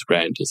French Chinese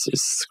brand. It's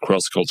this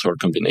cross-cultural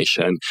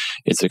combination.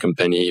 It's a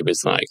company with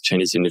like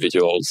Chinese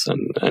individuals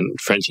and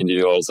French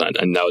individuals.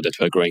 And now that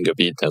we're growing a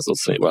bit, there's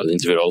also,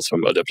 individuals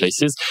from other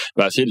places.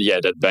 But I feel,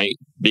 that by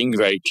being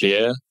very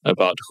clear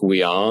about who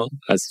we are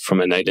as from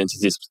an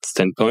identity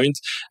standpoint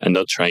and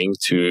not trying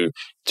to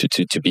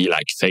be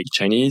like fake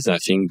Chinese, I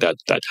think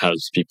that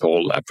helps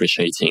people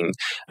appreciating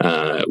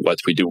what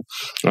we do.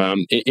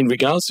 In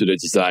regards to the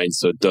design,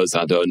 so those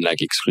are done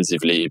like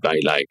exclusively by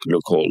like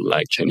local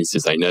like Chinese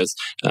designers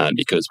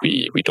because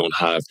we don't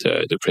have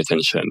the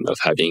pretension of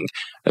having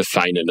a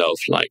fine enough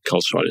like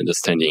cultural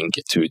understanding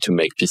to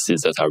make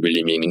pieces that are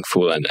really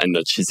meaningful and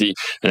not cheesy.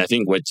 And I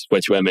think what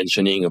you were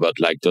mentioning about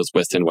like those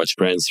Western watch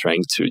brands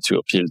trying to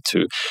appeal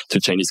to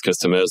Chinese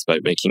customers by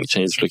making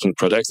Chinese looking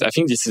products, I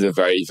think this is a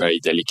very, very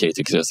delicate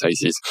example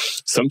exercises.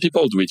 Some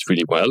people do it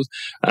really well,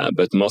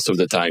 but most of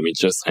the time it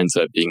just ends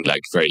up being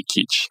like very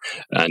kitsch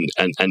and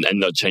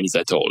not Chinese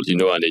at all,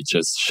 and it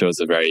just shows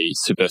a very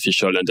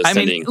superficial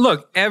understanding. I mean,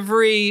 look,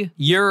 every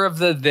year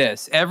of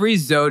every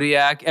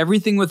zodiac,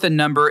 everything with the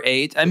number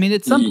 8. I mean,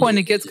 at some point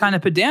it gets kind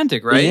of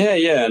pedantic, right?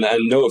 Yeah, and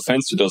no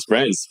offense to those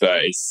brands,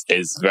 but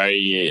it's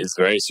very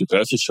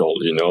superficial,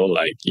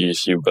 like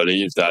if you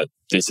believe that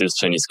this is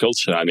Chinese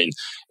culture. I mean,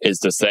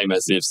 it's the same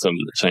as if some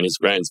Chinese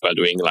brands were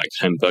doing like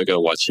hamburger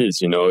watches,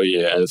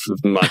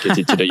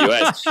 marketed to the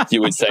US.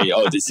 You would say,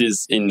 oh, this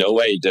is in no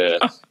way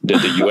the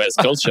US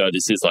culture.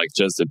 This is like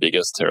just the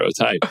biggest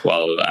stereotype.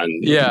 Well,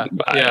 and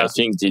I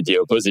think the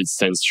opposite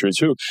stands true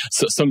too.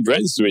 So some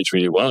brands do it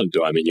really well,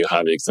 though. I mean, you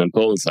have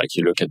examples, like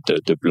you look at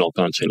the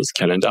Blancpain Chinese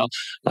calendar.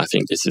 I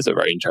think this is a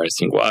very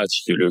interesting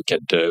watch. You look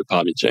at the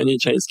Parmigiani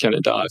Chinese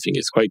calendar. I think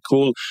it's quite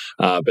cool.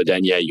 But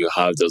then, you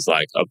have those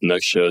like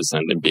obnoxious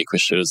and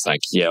ubiquitous,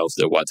 like year of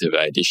the whatever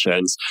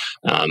editions.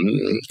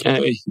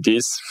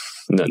 This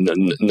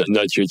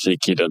not hugely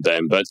keen on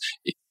them, but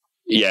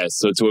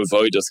so to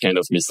avoid those kind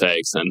of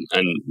mistakes and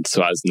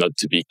so as not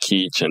to be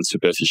kitsch and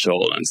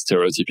superficial and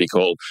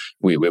stereotypical,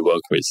 we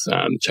work with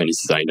Chinese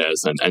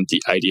designers, and the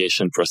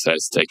ideation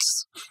process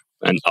takes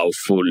an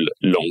awful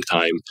long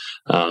time.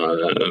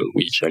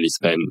 We usually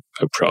spend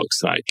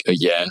approx like a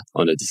year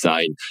on a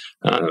design,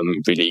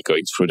 really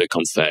going through the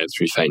concept,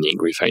 refining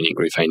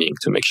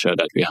to make sure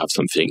that we have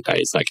something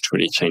that is like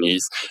truly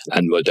Chinese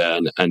and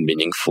modern and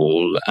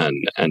meaningful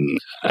and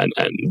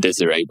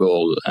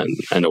desirable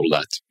and all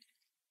that.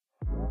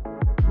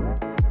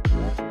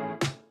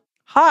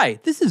 Hi,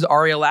 this is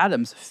Ariel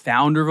Adams,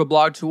 founder of A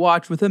Blog to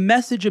Watch, with a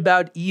message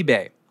about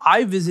eBay.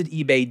 I visit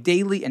eBay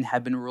daily and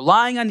have been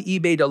relying on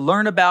eBay to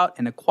learn about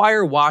and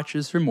acquire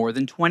watches for more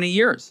than 20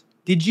 years.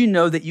 Did you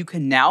know that you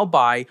can now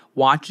buy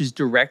watches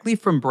directly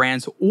from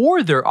brands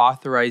or their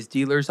authorized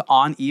dealers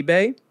on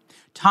eBay?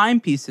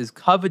 Timepieces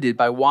coveted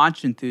by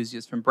watch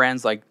enthusiasts from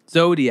brands like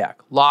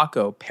Zodiac,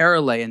 Laco,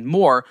 Parallel, and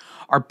more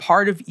are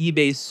part of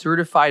eBay's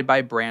Certified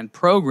by Brand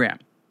program.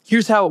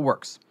 Here's how it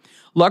works.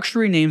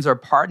 Luxury names are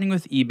partnering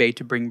with eBay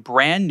to bring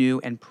brand new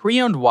and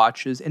pre-owned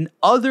watches and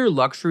other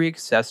luxury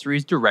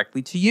accessories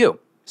directly to you.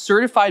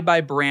 Certified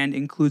by Brand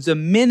includes a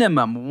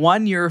minimum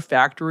 1-year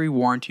factory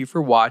warranty for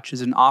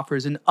watches and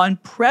offers an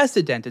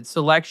unprecedented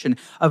selection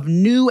of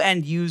new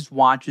and used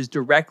watches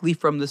directly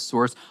from the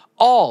source,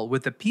 all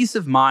with the peace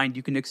of mind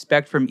you can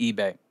expect from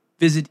eBay.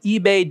 Visit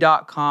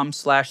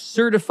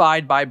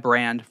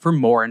ebay.com/certifiedbybrand for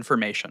more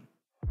information.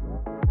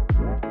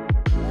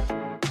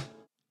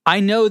 I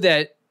know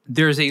that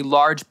there's a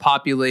large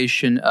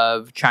population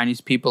of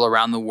Chinese people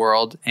around the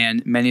world,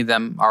 and many of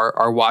them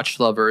are watch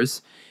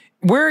lovers.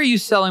 Where are you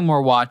selling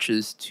more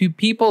watches? To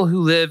people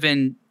who live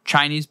in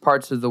Chinese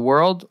parts of the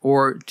world,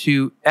 or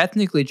to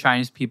ethnically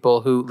Chinese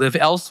people who live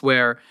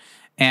elsewhere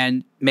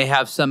and may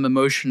have some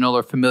emotional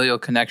or familial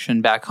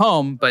connection back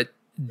home, but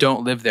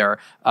don't live there?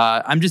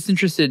 I'm just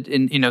interested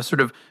in, sort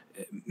of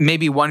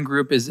maybe one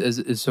group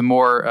is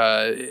more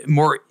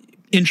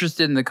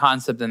interested in the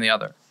concept than the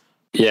other.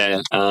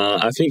 Yeah,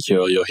 I think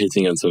you're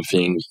hitting on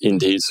something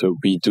indeed. So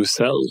we do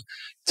sell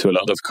to a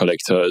lot of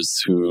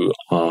collectors who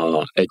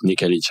are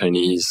ethnically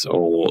Chinese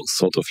or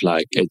sort of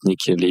like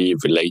ethnically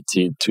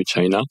related to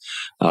China.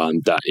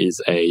 That is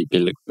a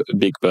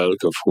big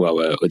bulk of who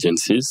our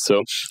audience is.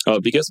 So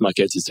our biggest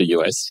market is the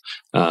US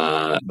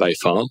by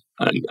far.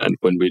 And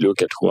when we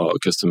look at who our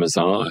customers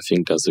are, I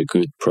think there's a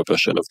good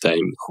proportion of them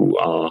who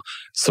are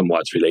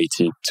somewhat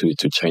related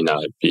to China,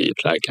 be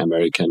it like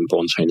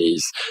American-born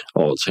Chinese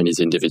or Chinese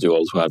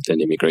individuals who have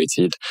then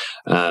immigrated.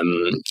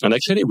 And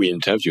actually, we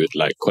interviewed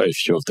like quite a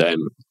few of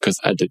them because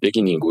at the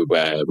beginning we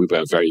were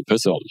very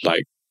puzzled,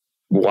 like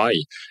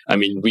why? I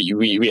mean,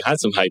 we had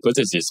some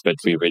hypotheses, but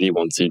we really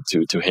wanted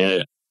to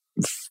hear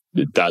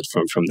that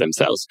from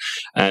themselves.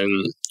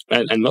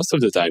 And most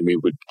of the time we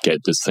would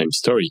get the same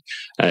story,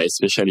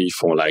 especially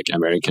for like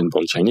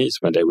American-born Chinese,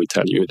 where they would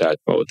tell you that,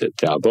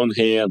 they are born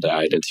here,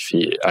 they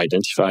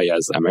identify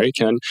as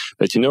American,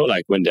 but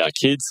like when they are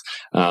kids,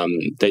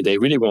 they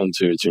really want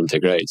to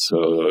integrate.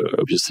 So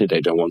obviously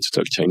they don't want to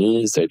talk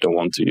Chinese, they don't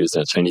want to use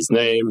their Chinese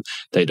name,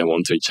 they don't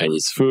want to eat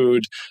Chinese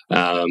food.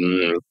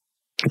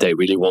 They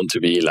really want to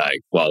be like,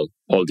 all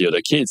the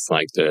other kids,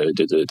 like the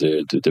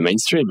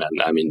mainstream.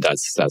 And I mean,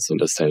 that's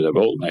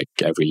understandable. Like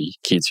every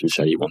kids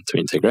usually want to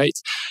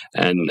integrate.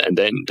 And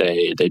then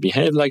they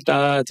behave like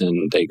that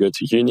and they go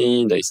to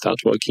uni, they start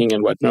working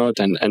and whatnot.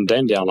 And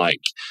then they're like,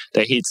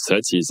 they hit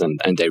 30s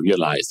and they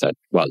realize that,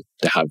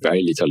 they have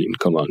very little in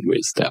common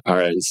with their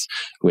parents,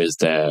 with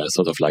their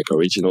sort of like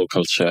original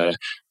culture,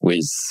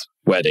 with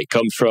where they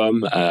come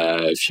from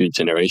a few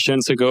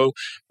generations ago.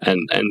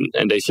 And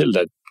they feel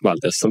that,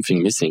 there's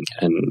something missing.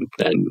 And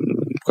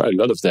quite a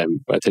lot of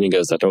them are telling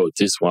us that,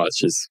 this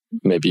watch is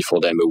maybe for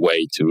them a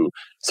way to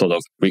sort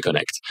of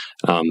reconnect.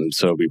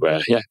 So we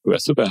were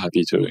super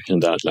happy to hear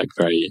that, like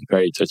very,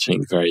 very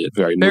touching, very,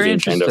 very moving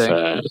kind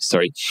of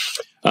story.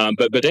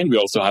 But then we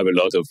also have a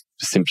lot of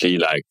simply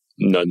like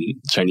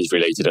non-Chinese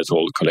related at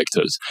all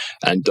collectors.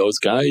 And those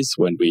guys,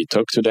 when we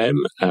talk to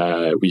them,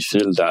 we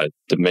feel that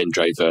the main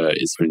driver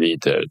is really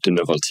the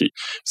novelty.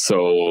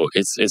 So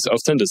it's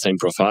often the same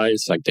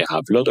profiles. Like they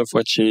have a lot of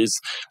watches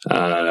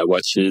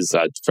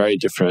at very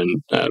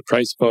different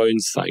price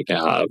points. Like they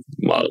have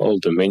all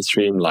the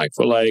mainstream, like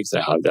Rolex.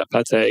 They have their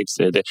Pateks.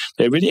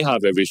 They really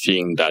have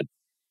everything that.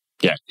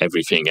 Yeah,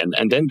 everything.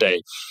 And then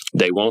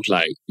they want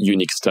like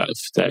unique stuff.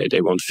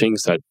 They want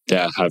things that they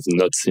have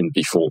not seen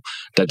before,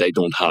 that they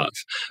don't have.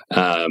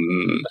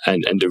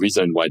 And the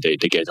reason why they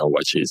get our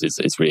watches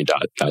is really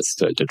that's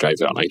the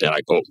driver. Like they're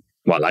like, oh,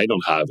 well, I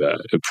don't have a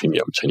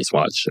premium Chinese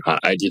watch.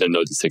 I didn't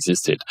know this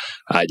existed.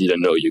 I didn't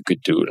know you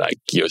could do like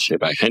guilloche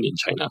by hand in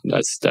China.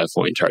 That's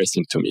therefore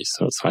interesting to me.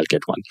 So I'll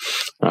get one.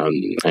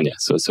 And yeah,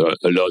 so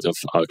a lot of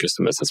our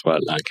customers as well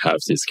like have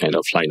this kind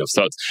of line of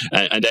thoughts.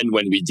 And then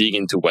when we dig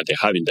into what they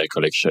have in their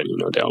collection,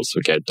 they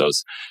also get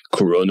those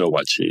Corona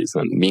watches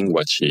and Ming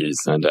watches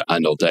and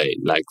Anno Day,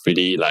 like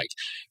really like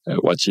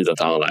watches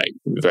that are like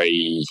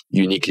very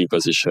uniquely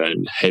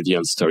positioned, heavy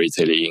on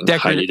storytelling,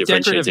 highly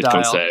differentiated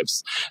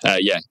concepts.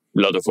 A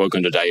lot of work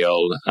on the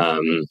dial.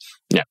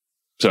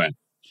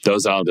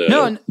 Those are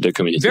the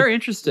community. Very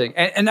interesting.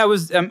 And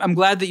I'm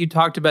glad that you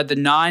talked about the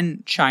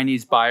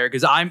non-Chinese buyer,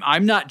 because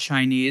I'm not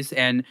Chinese,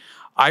 and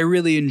I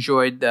really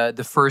enjoyed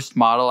the first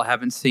model. I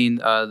haven't seen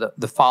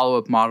the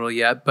follow-up model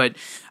yet, but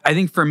I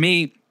think for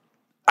me,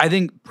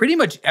 pretty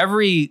much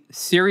every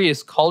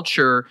serious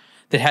culture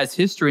that has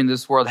history in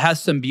this world has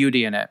some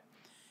beauty in it.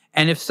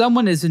 And if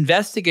someone is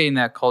investigating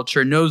that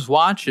culture, knows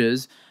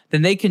watches,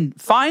 then they can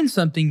find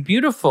something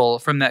beautiful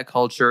from that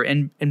culture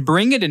and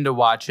bring it into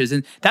watches.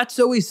 And that's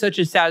always such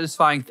a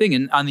satisfying thing.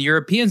 And on the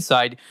European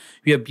side,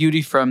 we have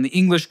beauty from the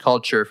English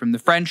culture, from the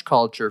French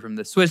culture, from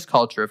the Swiss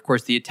culture, of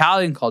course, the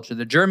Italian culture,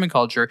 the German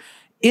culture,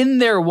 in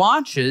their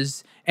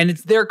watches. And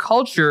it's their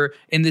culture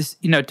in this,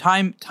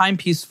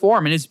 timepiece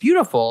form. And it's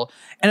beautiful.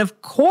 And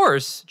of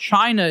course,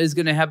 China is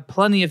going to have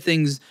plenty of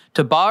things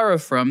to borrow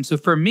from. So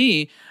for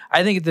me,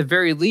 I think at the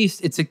very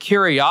least, it's a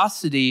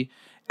curiosity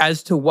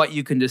as to what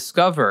you can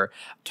discover.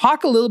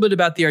 Talk a little bit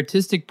about the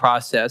artistic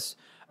process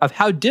of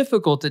how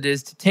difficult it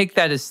is to take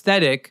that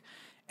aesthetic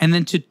and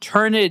then to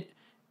turn it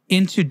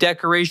into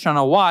decoration on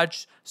a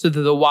watch so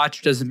that the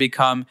watch doesn't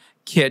become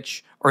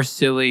kitsch or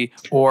silly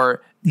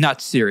or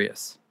not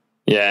serious.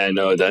 Yeah,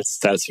 no,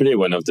 that's really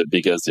one of the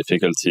biggest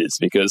difficulties,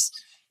 because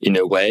in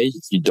a way,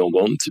 you don't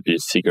want to be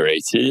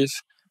figurative,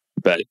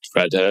 but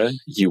rather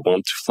you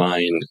want to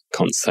find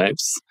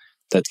concepts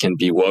that can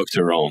be worked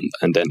around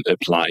and then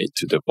applied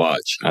to the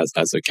watch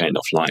as a kind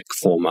of like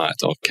format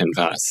or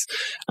canvas.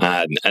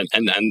 And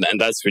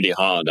that's really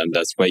hard. And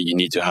that's why you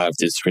need to have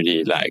this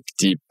really like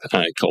deep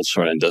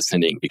cultural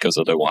understanding, because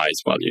otherwise,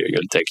 well,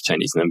 you'll take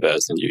Chinese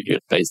numbers and you'll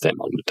place them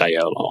on the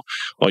dial,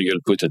 or you'll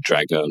put a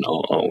dragon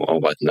or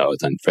whatnot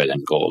and red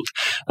and gold.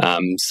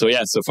 So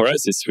for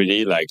us, it's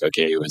really like,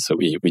 okay, so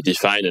we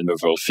define an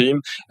overall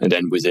theme, and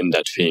then within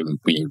that theme,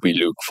 we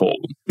look for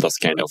those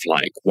kind of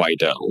like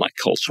wider like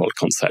cultural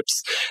concepts.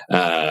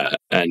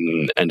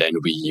 And then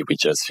we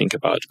just think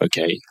about,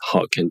 okay,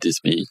 how can this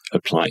be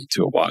applied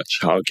to a watch?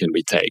 How can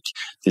we take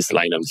this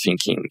line of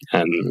thinking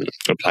and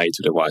apply it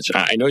to the watch?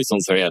 I know it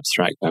sounds very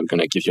abstract, but I'm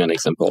going to give you an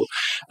example.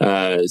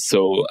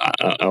 So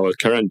our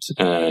current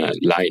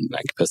line,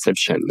 like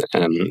perception,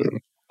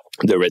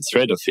 the red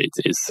thread of it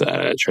is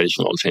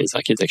traditional Chinese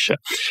architecture,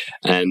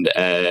 and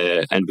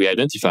we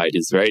identified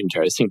this very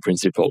interesting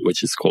principle,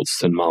 which is called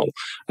Sunmao.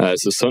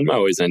 So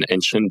Sunmao is an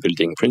ancient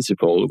building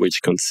principle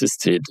which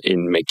consisted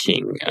in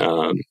making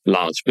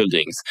large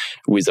buildings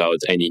without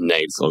any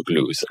nails or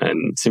glues,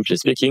 and simply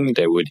speaking,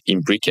 they would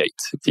imbricate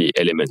the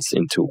elements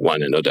into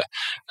one another.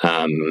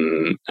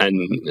 And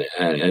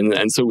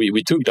so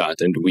we took that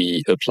and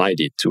we applied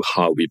it to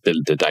how we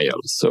build the dial.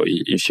 So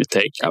if you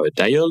take our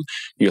dial,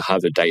 you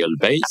have a dial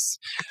base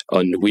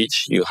on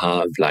which you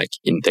have like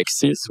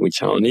indexes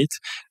which are on it,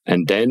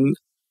 and then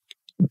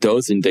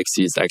those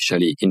indexes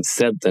actually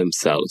insert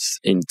themselves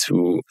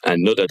into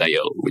another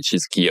dial which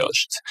is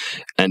guilloched,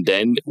 and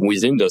then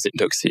within those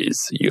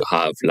indexes you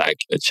have like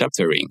a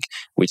chapter ring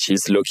which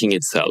is locking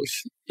itself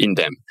in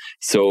them.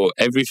 So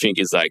everything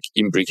is like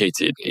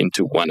imbricated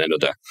into one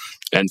another.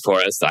 And for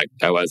us, like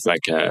that was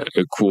like a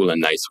cool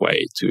and nice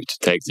way to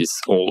take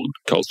this old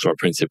cultural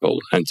principle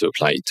and to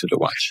apply it to the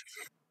watch.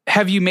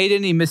 Have you made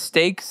any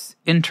mistakes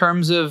in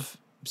terms of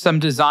some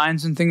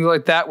designs and things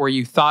like that, where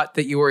you thought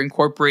that you were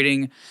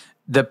incorporating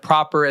the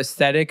proper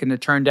aesthetic and it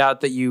turned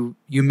out that you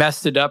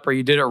messed it up or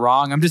you did it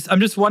wrong? I'm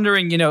just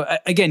wondering,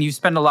 again, you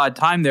spend a lot of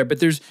time there, but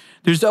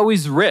there's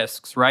always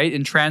risks, right,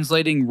 in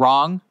translating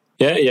wrong.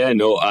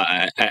 No,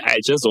 I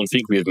just don't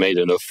think we've made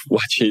enough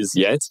watches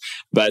yet,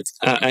 but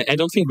I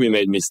don't think we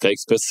made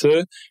mistakes per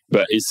se,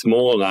 but it's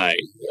more like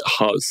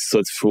how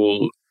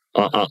thoughtful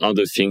are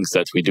the things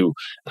that we do.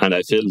 And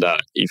I feel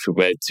that if we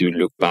were to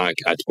look back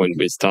at when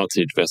we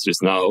started versus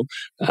now,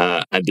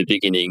 at the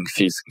beginning,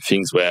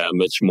 things were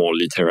much more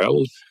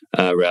literal.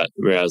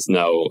 Whereas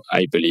now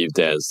I believe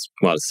there's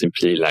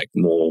simply like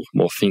more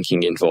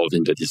thinking involved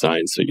in the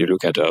design. So you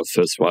look at our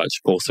first watch,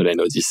 Porcelain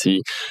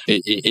Odyssey.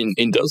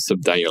 In those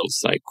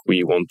subdials, like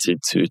we wanted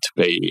to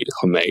pay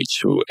homage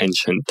to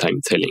ancient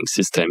time-telling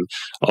system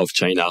of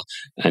China,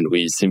 and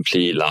we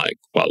simply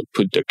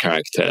put the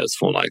characters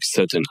for like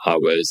certain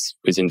hours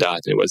within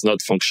that. It was not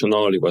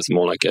functional; it was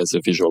more like as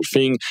a visual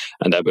thing.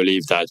 And I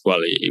believe that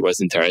it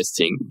was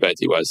interesting, but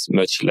it was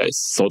much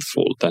less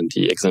thoughtful than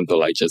the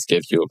example I just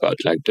gave you about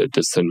like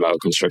the Sunmao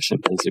construction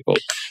principle.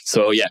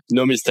 So yeah,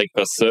 no mistake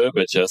per se,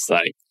 but just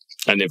like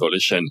an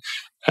evolution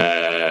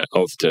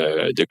of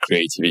the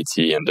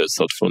creativity and the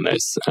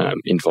thoughtfulness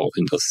involved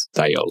in those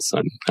dials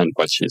and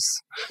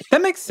watches.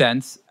 That makes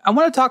sense. I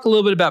want to talk a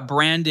little bit about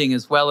branding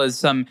as well as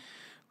some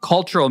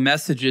cultural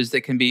messages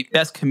that can be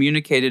best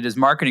communicated as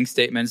marketing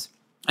statements.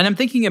 And I'm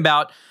thinking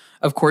about,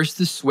 of course,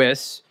 the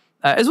Swiss,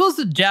 as well as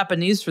the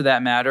Japanese for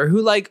that matter,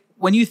 who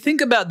when you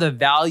think about the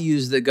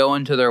values that go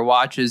into their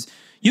watches,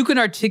 you can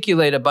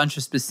articulate a bunch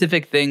of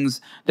specific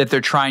things that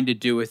they're trying to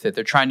do with it.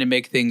 They're trying to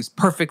make things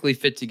perfectly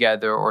fit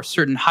together, or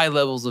certain high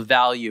levels of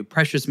value,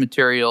 precious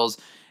materials,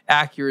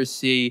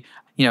 accuracy.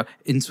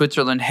 In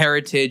Switzerland,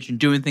 heritage and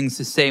doing things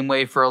the same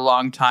way for a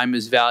long time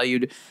is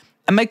valued.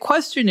 And my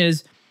question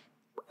is,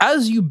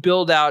 as you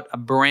build out a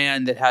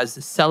brand that has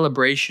the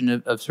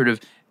celebration of sort of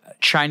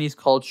Chinese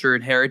culture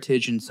and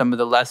heritage and some of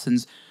the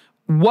lessons,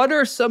 what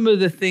are some of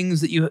the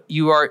things that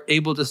you are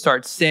able to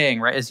start saying,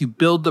 right? As you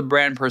build the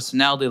brand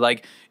personality,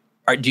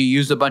 do you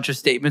use a bunch of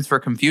statements for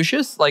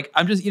Confucius?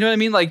 I'm just, you know what I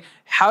mean?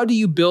 How do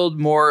you build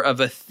more of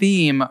a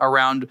theme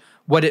around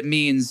what it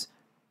means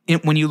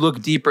when you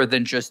look deeper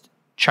than just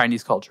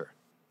Chinese culture?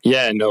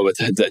 Yeah, no, but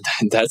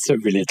that's a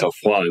really tough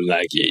one.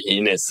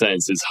 In a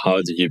sense, it's how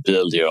do you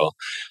build your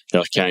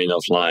kind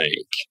of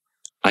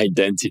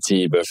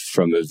identity, but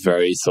from a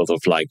very sort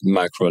of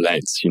macro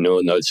lens,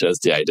 not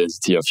just the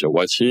identity of your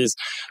watches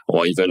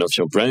or even of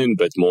your brand,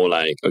 but more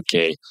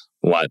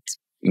what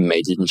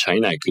made in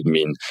China could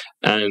mean.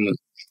 And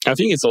I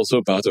think it's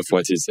also part of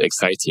what is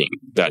exciting,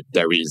 that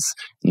there is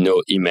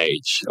no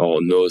image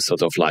or no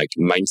sort of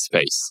mind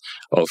space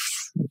of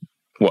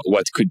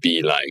what could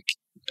be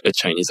a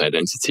Chinese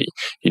identity.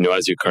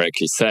 As you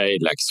correctly say,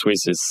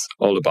 Swiss is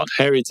all about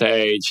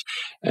heritage,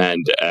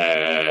 and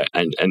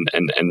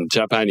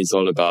Japan is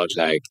all about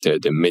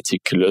the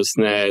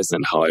meticulousness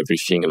and how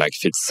everything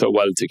fits so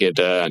well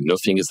together and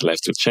nothing is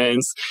left to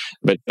chance.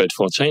 But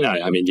for China,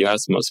 you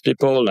ask most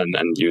people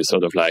and you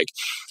sort of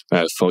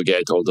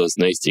forget all those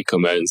nasty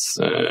comments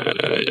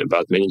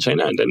about made in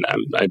China, and then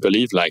I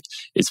believe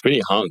it's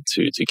pretty hard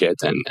to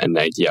get an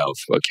idea of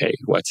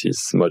what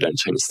is modern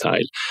Chinese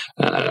style.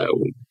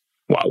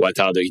 What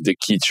are the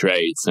key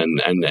traits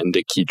and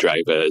the key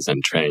drivers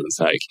and trends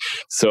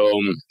so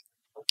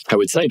I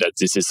would say that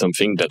this is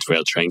something that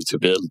we're trying to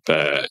build,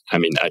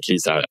 at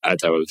least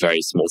at our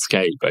very small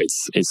scale, but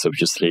it's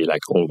obviously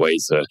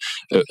always a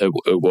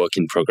work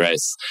in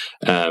progress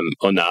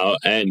on our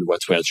end.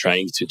 What we're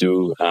trying to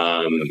do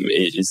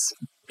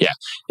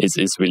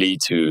is really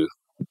to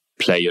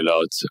play a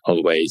lot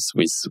always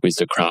with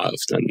the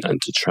craft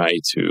and to try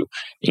to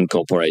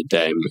incorporate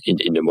them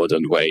in a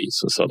modern way.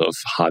 So sort of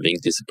having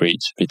this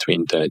bridge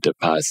between the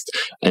past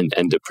and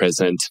the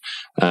present.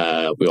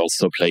 We're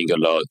also playing a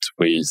lot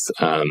with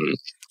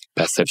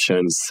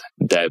perceptions,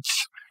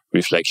 depth,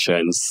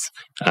 reflections,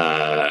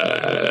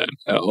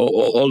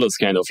 all those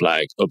kind of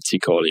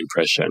optical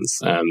impressions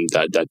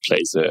that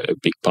plays a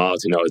big part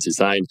in our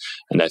design.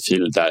 And I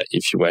feel that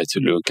if you were to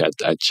look at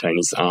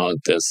Chinese art,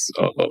 there's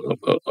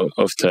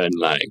often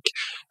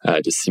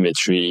the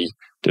symmetry,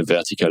 the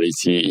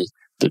verticality,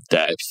 the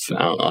depth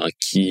are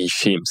key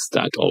themes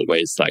that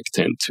always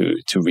tend to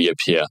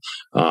reappear.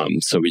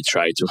 So we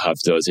try to have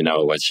those in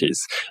our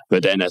watches.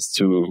 But then as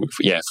to,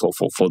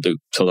 for the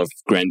sort of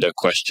grander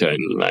question,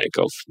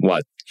 of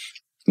what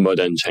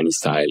modern Chinese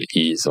style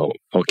is or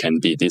can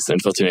be, this,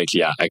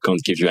 unfortunately, I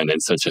can't give you an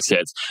answer just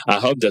yet. I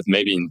hope that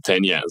maybe in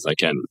 10 years I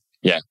can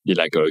be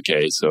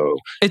okay, so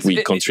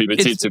we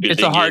contributed to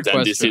building it,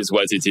 and this is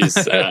what it is.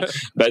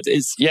 But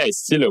it's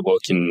still a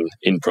work in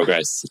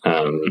progress.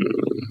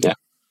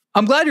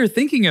 I'm glad you're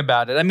thinking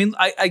about it.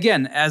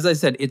 Again, as I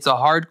said, it's a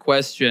hard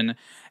question.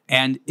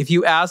 And if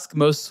you ask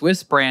most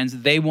Swiss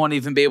brands, they won't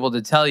even be able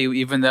to tell you,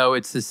 even though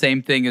it's the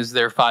same thing as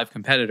their 5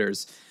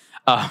 competitors.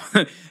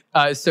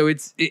 So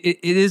it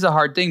is a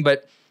hard thing.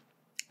 But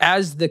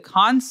as the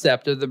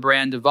concept of the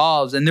brand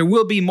evolves, and there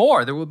will be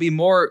more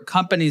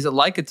companies that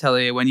like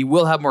Atelier when you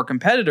will have more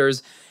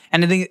competitors.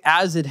 And I think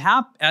as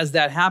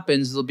that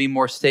happens, there'll be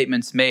more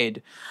statements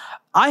made.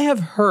 I have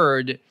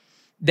heard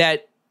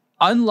that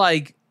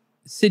unlike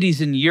cities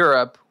in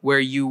Europe where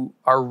you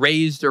are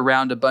raised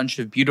around a bunch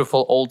of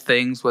beautiful old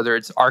things, whether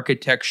it's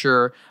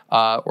architecture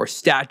or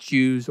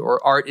statues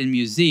or art in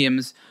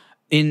museums,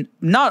 in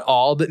not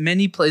all, but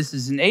many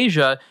places in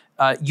Asia,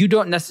 you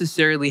don't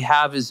necessarily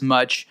have as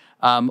much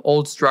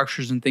old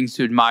structures and things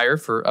to admire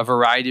for a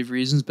variety of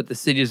reasons, but the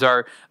cities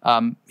are,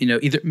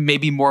 either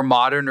maybe more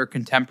modern or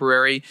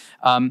contemporary,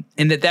 and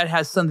that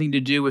has something to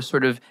do with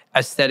sort of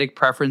aesthetic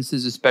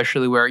preferences,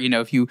 especially where,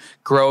 if you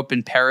grow up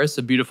in Paris,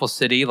 a beautiful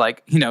city,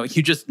 like,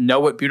 you just know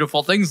what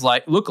beautiful things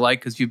look like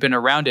because you've been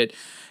around it.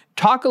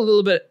 Talk a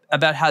little bit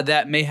about how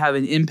that may have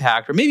an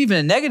impact, or maybe even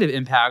a negative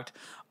impact,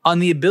 on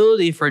the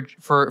ability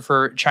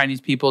for Chinese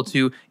people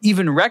to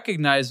even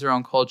recognize their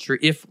own culture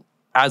if,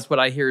 as what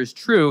I hear is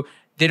true,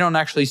 they don't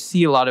actually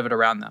see a lot of it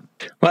around them.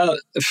 Well,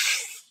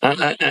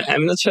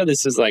 I'm not sure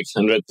this is like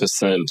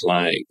 100%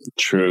 like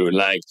true.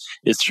 Like,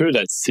 it's true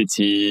that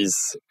cities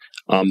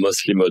are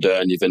mostly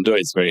modern, even though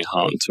it's very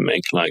hard to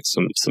make like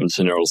some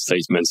general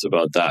statements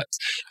about that.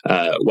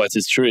 What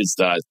is true is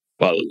that,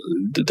 well,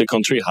 the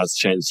country has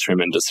changed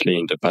tremendously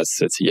in the past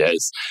 30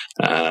 years.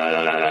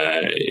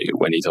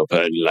 When it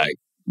opened,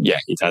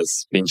 it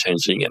has been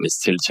changing and it's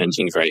still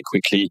changing very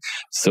quickly.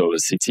 So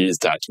cities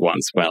that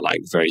once were like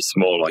very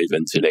small or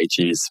even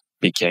villages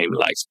became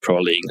like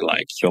sprawling,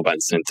 like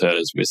urban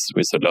centers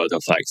with a lot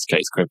of like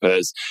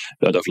skyscrapers,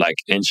 a lot of like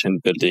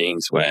ancient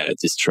buildings were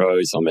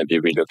destroyed or maybe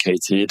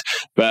relocated.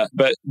 But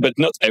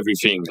not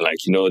everything. Like,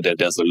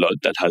 there's a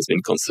lot that has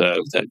been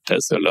conserved, that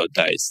there's a lot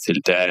that is still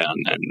there,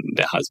 and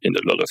there has been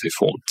a lot of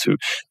effort to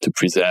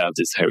preserve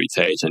this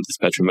heritage and this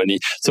patrimony.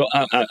 So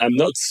I'm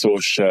not so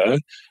sure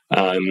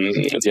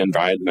the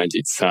environment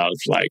itself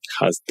like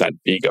has that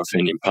big of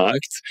an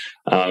impact.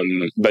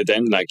 But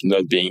then like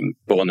not being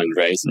born and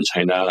raised in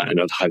China and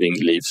not having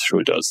lived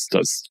through those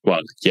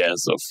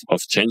years of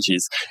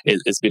changes,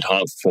 it's a bit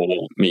hard for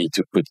me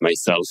to put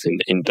myself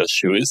in those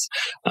shoes.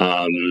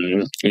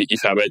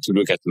 If I were to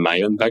look at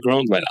my own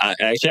background, well,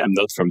 I'm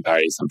not from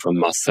Paris, I'm from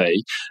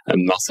Marseille,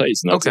 and Marseille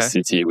is not a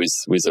city with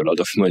a lot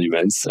of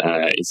monuments.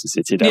 It's a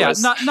city that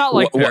was not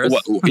like Paris.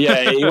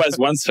 It was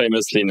once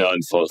famously known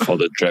for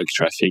the drug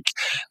traffic.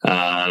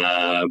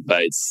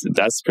 But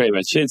that's pretty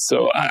much it.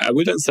 So I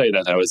wouldn't say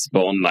that I was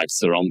born like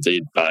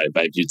surrounded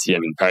by beauty. I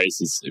mean,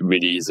 Paris is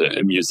really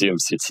a museum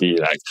city.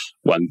 Like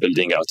one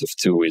building out of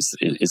two is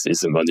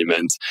a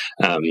monument.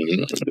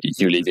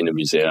 You live in a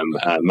museum.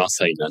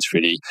 Marseille, not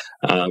really.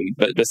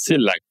 But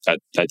still, like that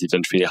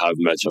didn't really have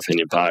much of an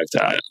impact.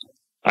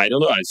 I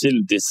don't know. I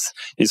feel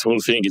this whole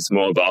thing is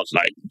more about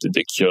like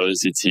the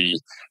curiosity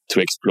to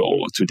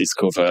explore, to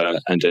discover,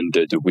 and then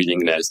the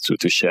willingness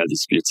to share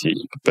this beauty,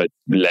 but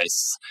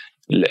less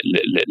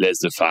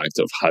the fact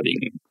of having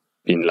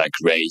been like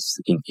raised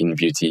in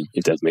beauty,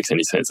 if that makes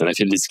any sense. And I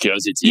feel this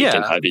curiosity, you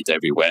can have it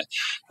everywhere,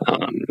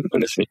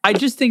 honestly. I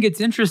just think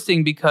it's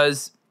interesting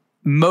because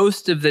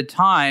most of the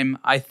time,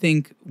 I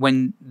think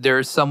when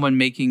there's someone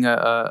making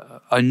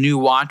a new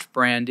watch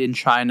brand in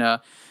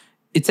China,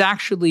 it's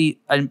actually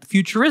a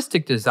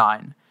futuristic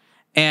design.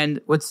 And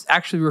what's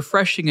actually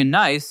refreshing and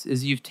nice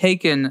is you've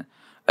taken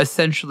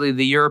essentially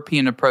the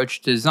European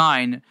approach to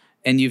design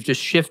and you've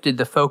just shifted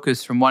the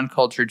focus from one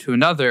culture to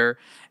another.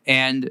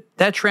 And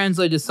that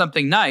translated to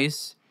something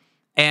nice.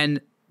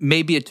 And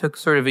maybe it took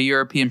sort of a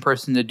European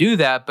person to do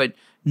that, but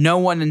no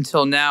one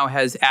until now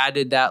has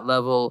added that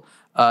level,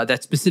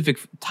 that specific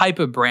type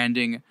of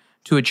branding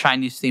to a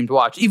Chinese-themed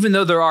watch, even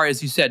though there are,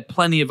 as you said,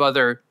 plenty of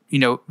other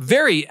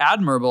very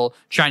admirable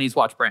Chinese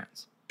watch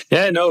brands.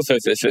 Yeah, no, fair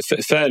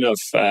enough.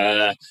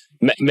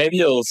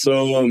 Maybe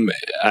also,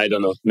 I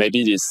don't know,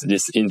 maybe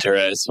this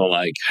interest for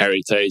like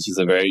heritage is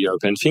a very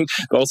European thing.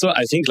 But also,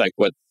 I think like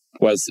what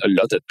was a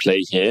lot at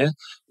play here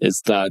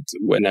is that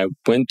when I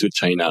went to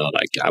China,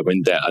 like I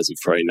went there as a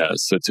foreigner.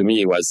 So to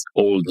me, it was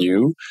all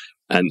new.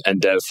 And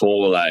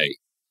therefore, like,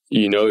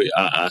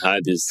 I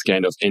had this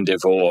kind of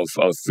endeavor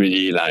of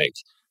really like,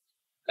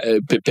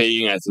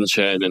 paying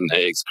attention and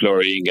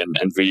exploring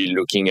and really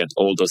looking at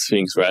all those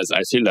things. Whereas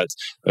I feel that,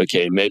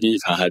 okay, maybe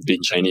if I had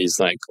been Chinese,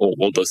 like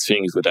all those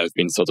things would have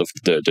been sort of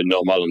the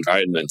normal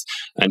environment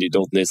and you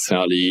don't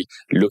necessarily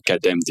look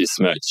at them this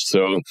much.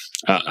 So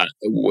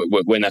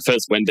when I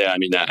first went there, I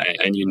mean,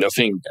 I knew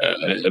nothing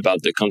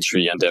about the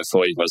country and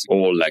therefore it was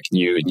all like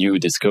new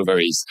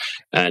discoveries.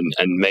 And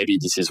maybe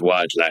this is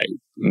what like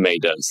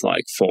made us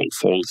like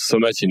fall so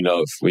much in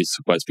love with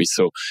what we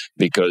saw,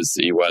 because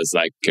it was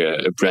like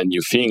a brand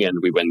new thing. And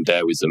we went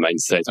there with the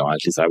mindset, or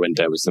at least I went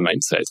there with the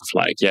mindset of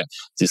like,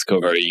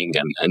 discovering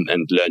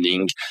and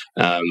learning.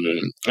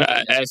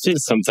 I feel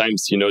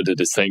sometimes, that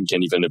the same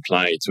can even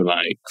apply to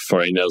like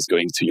foreigners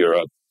going to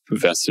Europe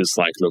versus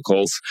like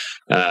locals.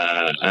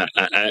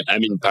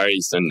 I'm in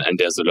Paris and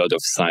there's a lot of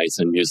sites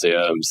and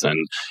museums and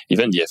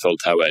even the Eiffel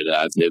Tower that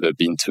I've never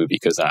been to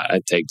because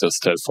I take those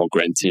stuff for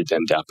granted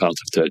and they're part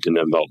of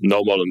the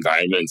normal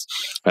environment.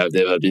 I've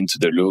never been to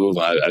the Louvre.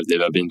 I've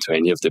never been to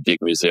any of the big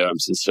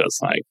museums. It's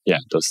just like,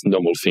 those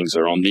normal things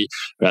around me.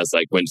 Whereas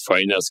like when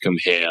foreigners come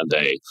here,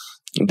 they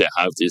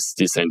have this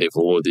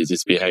endeavor,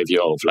 this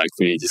behavior of like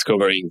really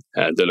discovering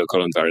the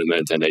local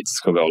environment, and they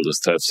discover all the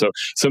stuff.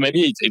 So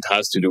maybe it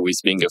has to do with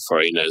being a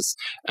foreigner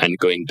and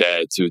going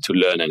there to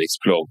learn and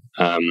explore.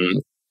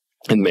 And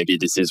maybe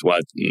this is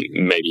what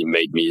maybe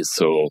made me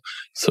so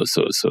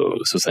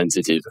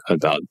sensitive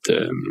about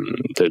the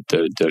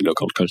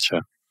local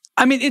culture.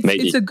 I mean,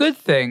 it's a good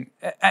thing.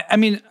 I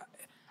mean,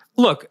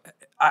 look,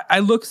 I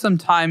look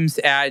sometimes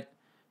at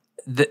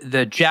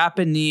the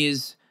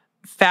Japanese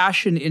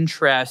fashion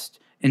interest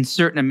in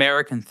certain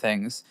American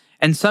things,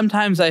 and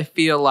sometimes I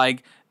feel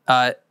like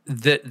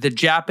the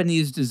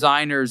Japanese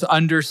designers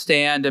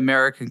understand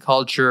American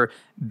culture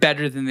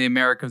better than the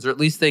Americans, or at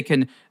least they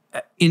can,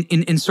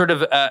 in sort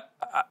of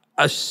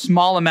a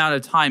small amount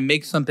of time,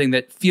 make something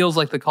that feels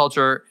like the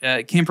culture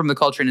came from the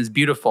culture and is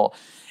beautiful.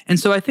 And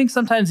so I think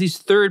sometimes these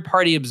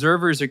third-party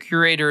observers or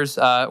curators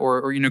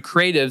or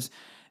creatives,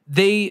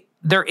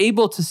 they're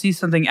able to see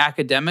something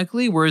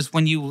academically, whereas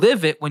when you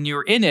live it, when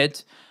you're in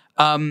it,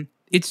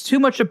 it's too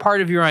much a part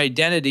of your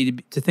identity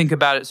to think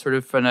about it sort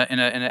of from in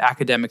an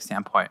academic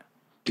standpoint.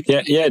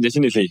 Yeah,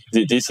 definitely.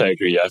 This I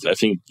agree. I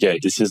think,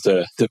 this is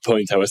the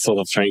point I was sort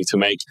of trying to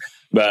make.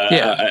 But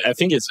Yeah. I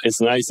think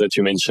it's nice that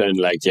you mentioned,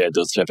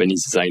 those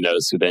Japanese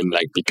designers who then,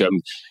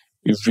 become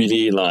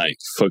really,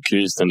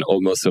 focused and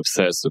almost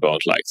obsessed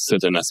about,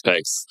 certain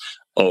aspects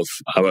of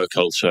our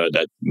culture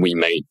that we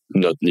may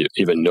not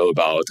even know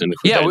about, and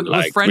who then,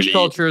 with French really,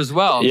 culture as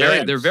well.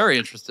 Yeah. They're very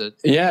interested.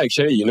 Yeah,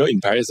 actually,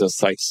 in Paris, there's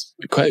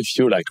quite a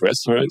few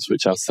restaurants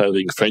which are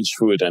serving French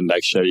food, and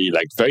actually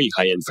very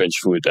high-end French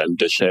food, and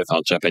the chefs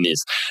are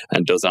Japanese,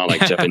 and those are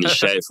Japanese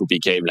chefs who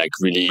became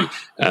really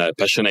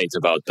passionate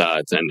about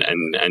that,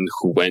 and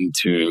who went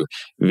to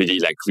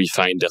really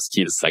refine their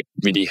skills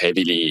really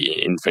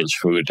heavily in French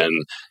food,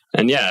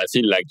 and yeah, I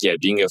feel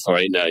being a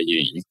foreigner,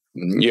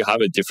 you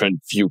have a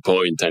different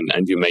viewpoint,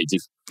 and you may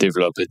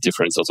develop a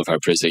different sort of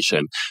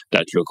appreciation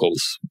that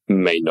locals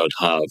may not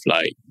have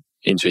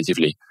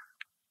intuitively.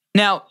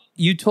 Now,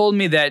 you told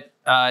me that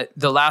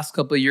the last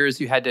couple of years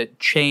you had to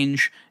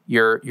change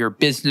your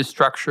business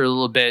structure a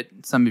little bit.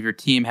 Some of your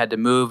team had to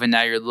move, and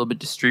now you're a little bit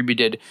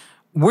distributed.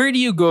 Where do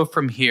you go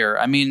from here?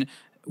 I mean,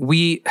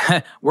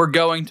 we're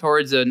going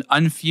towards an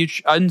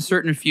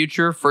uncertain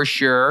future for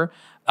sure.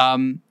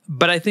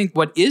 But I think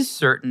what is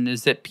certain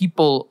is that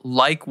people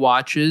like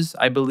watches.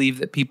 I believe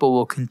that people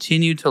will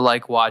continue to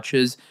like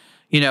watches.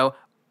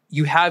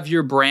 You have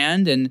your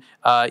brand and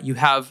you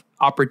have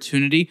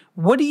opportunity.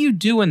 What do you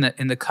do in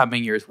the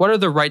coming years? What are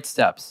the right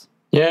steps?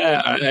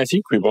 Yeah, I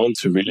think we want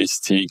to really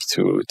stick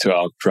to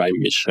our prime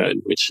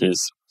mission, which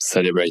is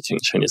celebrating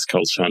Chinese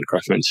culture and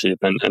craftsmanship.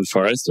 And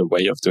for us, the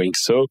way of doing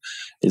so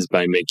is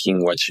by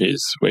making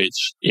watches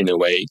which, in a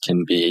way,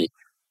 can be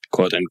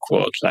quote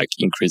unquote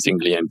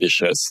increasingly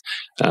ambitious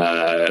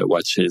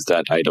watches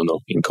that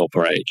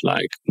incorporate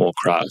more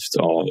craft,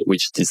 or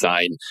which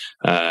design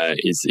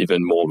is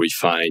even more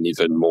refined,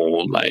 even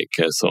more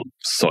so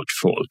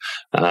thoughtful.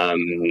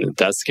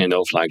 That's kind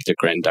of the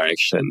grand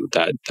direction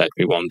that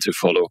we want to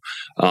follow.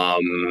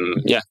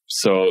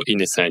 So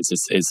in a sense,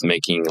 it's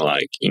making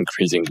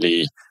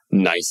increasingly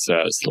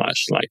nicer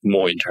 /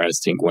 more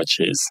interesting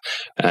watches.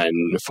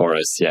 And for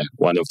us,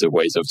 one of the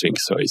ways of doing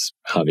so is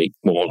having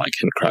more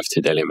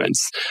handcrafted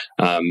elements.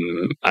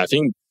 I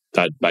think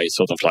that by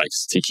sort of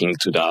sticking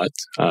to that,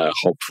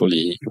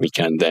 hopefully we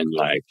can then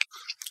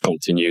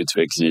continue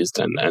to exist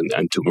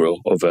and to grow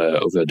over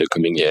the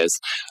coming years.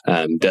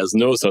 There's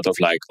no sort of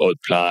odd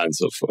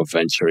plans of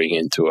venturing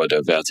into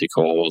other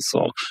verticals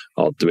or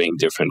doing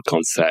different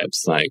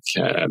concepts.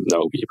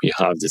 No, we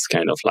have this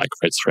kind of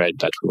red thread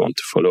that we want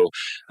to follow.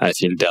 I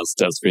think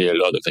there's really a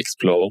lot of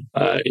explore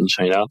in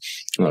China.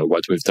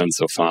 What we've done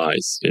so far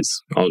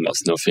is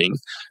almost nothing.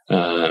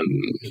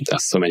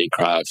 There's so many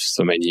crafts,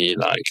 so many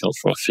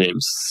cultural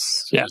themes,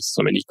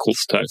 so many cool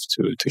stuff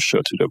to show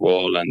to the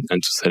world and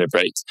to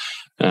celebrate.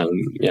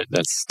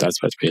 That's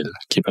what we'll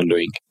keep on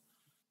doing.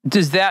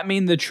 Does that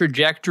mean the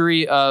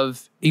trajectory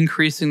of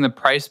increasing the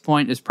price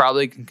point is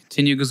probably going to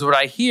continue? Because what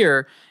I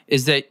hear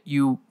is that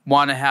you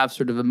want to have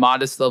sort of a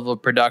modest level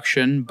of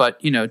production, but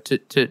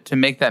to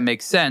make that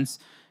make sense,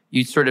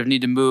 you sort of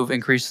need to move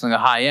increasingly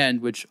high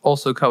end, which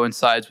also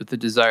coincides with the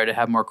desire to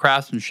have more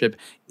craftsmanship.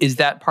 Is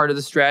that part of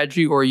the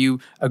strategy, or are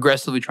you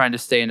aggressively trying to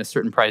stay in a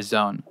certain price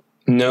zone?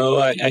 No,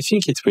 I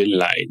think it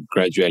will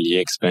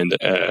gradually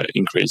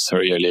increase a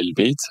little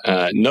bit,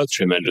 not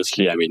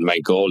tremendously. I mean, my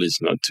goal is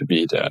not to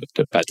be the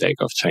Patek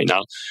of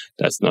China.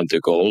 That's not the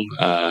goal.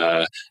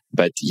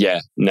 But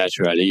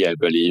naturally, I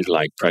believe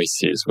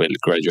prices will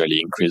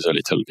gradually increase a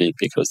little bit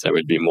because there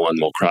will be more and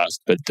more crafts.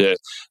 But the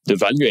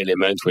value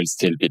element will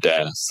still be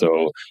there.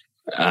 So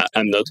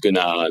I'm not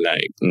gonna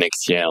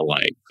next year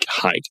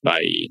hike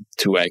by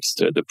 2x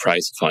the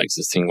price of our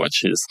existing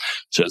watches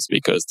just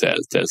because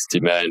there's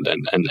demand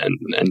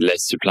and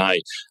less supply.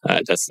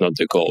 That's not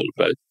the goal,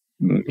 but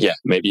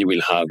maybe we'll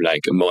have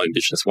a more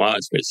ambitious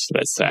watch with,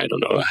 let's say,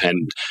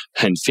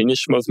 hand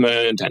finish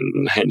movement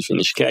and hand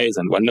finish case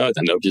and whatnot.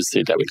 And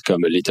obviously that will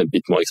come a little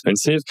bit more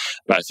expensive.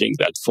 But I think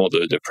that for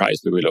the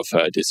price we will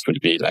offer, this will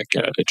be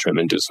a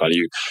tremendous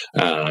value.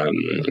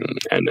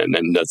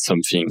 And that's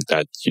something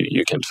that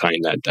you can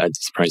find at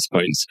these price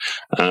points.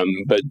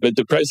 But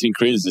the price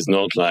increase is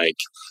not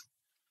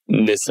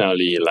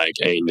necessarily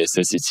a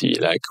necessity.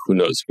 Who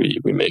knows,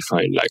 we may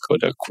find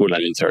other cool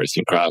and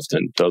interesting craft,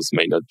 and those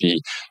may not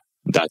be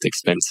that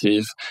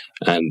expensive,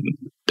 and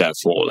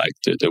therefore, like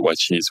the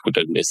watches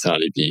wouldn't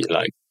necessarily be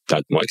like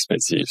that more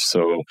expensive.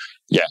 So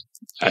yeah,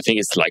 I think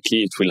it's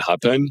likely it will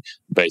happen,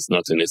 but it's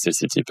not a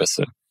necessity per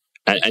se.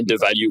 And the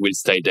value will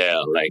stay there.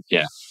 Like,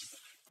 yeah.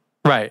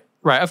 Right.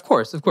 Of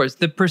course.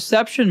 The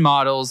perception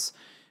models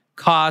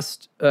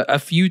cost a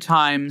few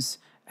times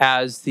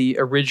as the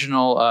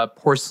original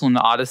Porcelain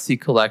Odyssey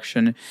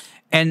collection.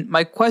 And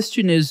my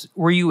question is,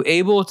 were you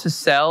able to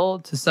sell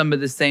to some of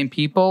the same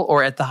people,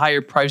 or at the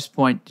higher price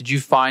point, did you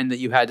find that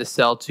you had to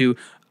sell to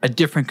a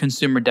different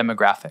consumer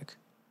demographic?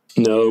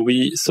 No,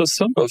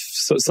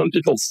 some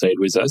people stayed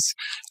with us.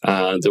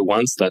 The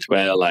ones that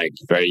were like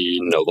very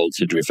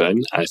novelty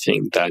driven, I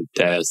think that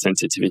their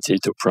sensitivity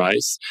to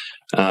price,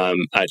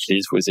 at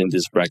least within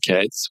this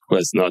bracket,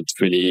 was not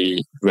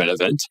really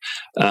relevant.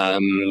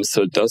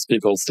 So those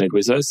people stayed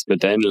with us,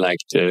 but then like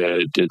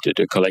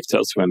the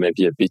collectors were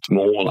maybe a bit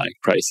more like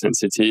price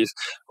sensitive,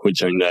 who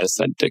joined us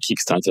at the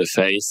Kickstarter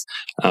phase.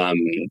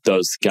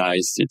 Those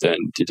guys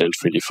didn't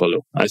really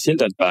follow. I think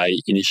that by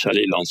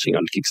initially launching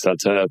on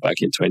Kickstarter back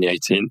in 2018,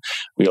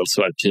 we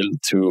also appealed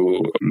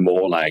to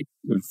more like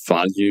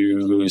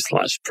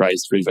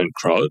value/price driven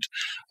crowd,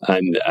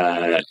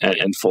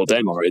 and for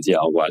them already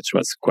our watch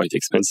was quite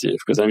expensive,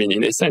 because I mean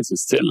in a sense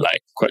it's still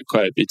like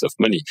quite a bit of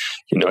money.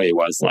 You know, it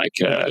was like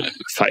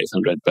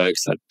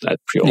 $500 at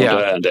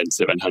pre-order, and then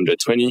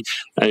 $720.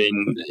 I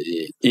mean,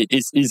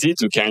 it's easy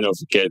to kind of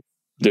get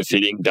the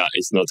feeling that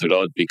it's not a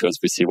lot, because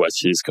we see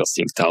watches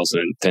costing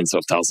thousands, tens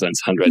of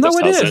thousands, hundreds of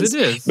thousands.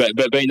 It is.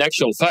 But in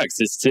actual facts,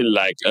 it's still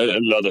like a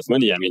lot of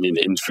money. I mean,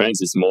 in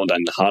France, it's more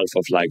than half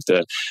of like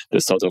the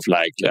sort of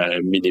like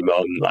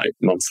minimum like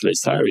monthly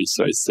salary.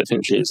 So it's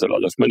definitely a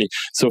lot of money.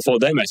 So for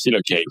them, I feel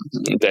okay.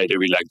 They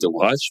really like the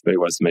watch, but it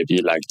was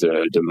maybe like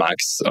the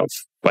max of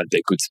what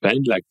they could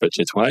spend, like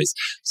budget-wise.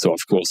 So,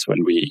 of course,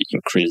 when we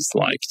increased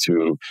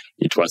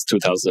it was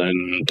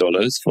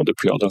 $2,000 for the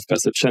pre-order of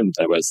Perception,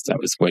 that was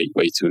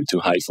way too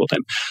high for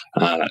them,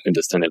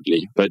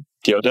 understandably. But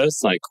the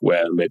others, like,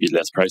 were maybe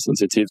less price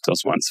sensitive.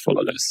 Those ones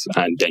followed us.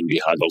 And then we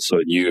had also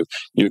a new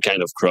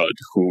kind of crowd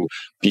who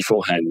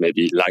beforehand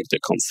maybe liked the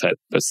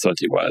concept, but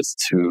thought it was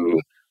too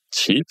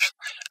cheap,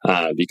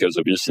 because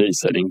obviously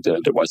selling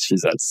the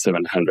watches at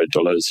 $700,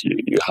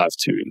 you have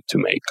to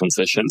make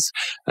concessions.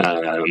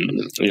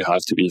 You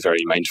have to be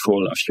very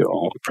mindful of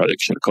your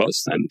production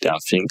costs, and there are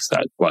things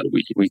that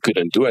we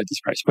couldn't do at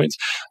this price point.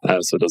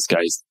 So those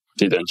guys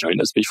didn't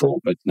join us before,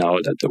 but now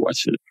that the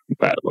watch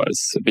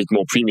was a bit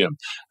more premium,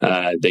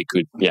 they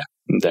could,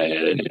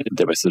 they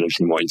were certainly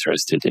more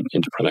interested in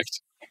the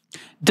product.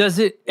 Does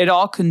it at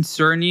all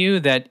concern you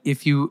that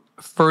if you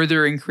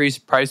further increase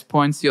price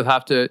points, you'll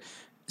have to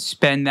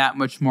spend that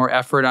much more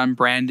effort on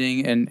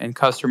branding and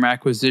customer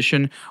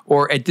acquisition?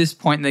 Or at this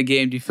point in the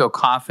game, do you feel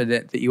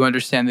confident that you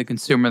understand the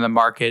consumer and the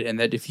market, and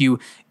that if you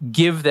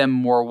give them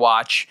more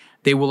watch,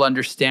 they will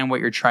understand what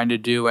you're trying to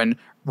do and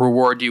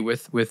reward you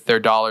with their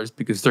dollars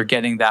because they're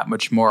getting that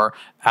much more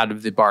out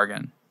of the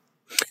bargain?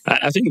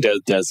 I think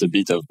that there's a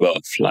bit of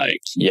both.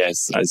 Like,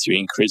 yes, as you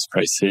increase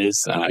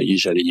prices,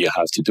 usually you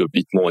have to do a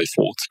bit more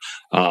effort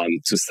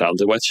to sell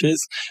the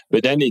watches.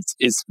 But then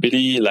it's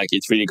really like,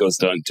 it really goes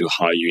down to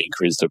how you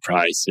increase the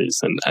prices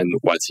and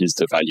what is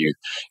the value.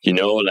 You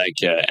know, like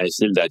I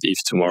feel that if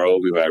tomorrow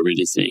we were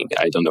releasing,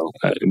 I don't know,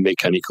 a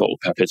mechanical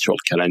perpetual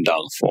calendar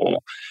for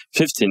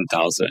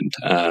 15,000,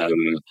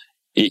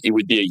 it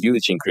would be a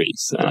huge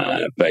increase,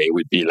 but it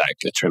would be like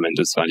a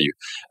tremendous value.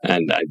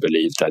 And I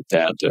believe that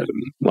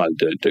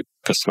the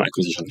customer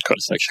acquisition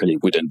costs actually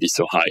wouldn't be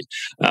so high.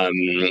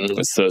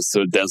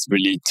 So there's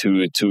really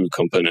two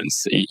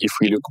components. If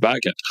we look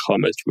back at how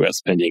much we are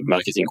spending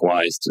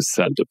marketing-wise to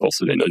sell the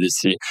Porcelain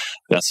Odyssey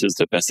versus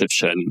the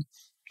Perception,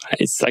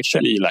 it's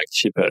actually like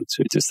cheaper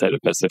to sell a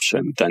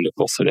Perception than the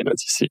Porcelain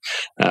Odyssey,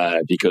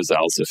 because I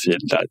also feel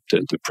that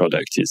the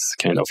product is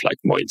kind of like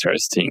more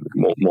interesting,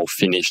 more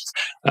finished,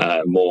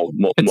 more.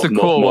 It's more, a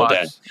cool more watch.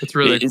 there. It's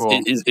really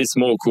cool. It's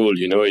more cool,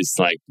 you know. It's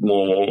like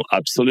more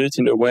absolute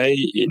in a way.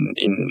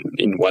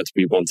 In what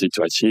we wanted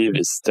to achieve,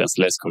 there's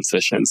less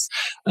concessions,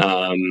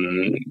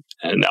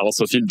 and I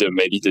also feel that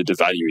maybe the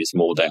value is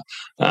more there.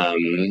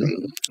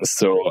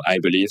 So I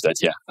believe that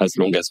as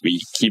long as we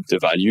keep the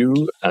value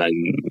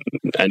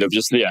and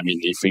obviously, I mean,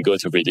 if we go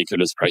to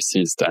ridiculous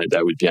prices,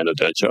 that would be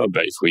another job.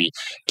 But if we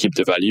keep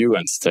the value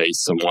and stay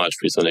somewhat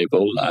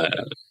reasonable,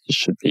 it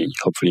should be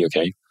hopefully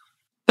okay.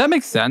 That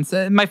makes sense.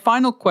 My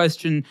final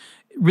question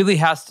really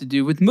has to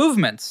do with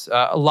movements.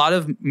 A lot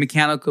of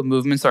mechanical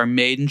movements are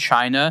made in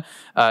China.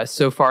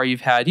 So far,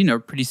 you've had,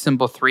 pretty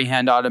simple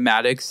three-hand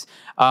automatics.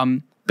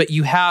 But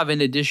you have, in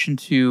addition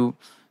to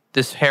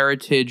this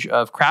heritage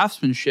of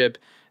craftsmanship,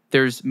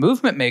 there's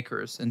movement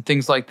makers and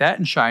things like that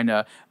in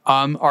China.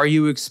 Are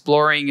you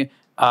exploring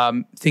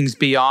things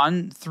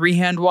beyond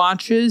three-hand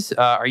watches?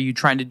 Are you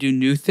trying to do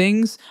new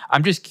things?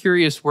 I'm just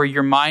curious where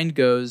your mind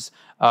goes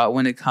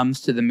when it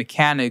comes to the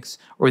mechanics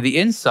or the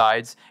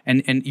insides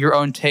and your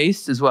own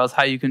taste, as well as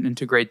how you can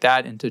integrate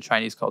that into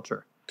Chinese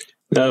culture.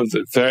 No,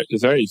 very,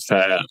 very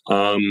fair.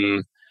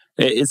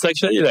 It's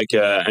actually like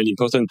an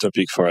important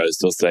topic for us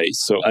those days.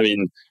 So, I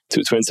mean,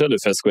 to answer the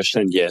first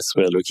question, yes,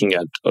 we're looking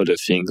at other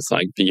things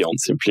like beyond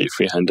simply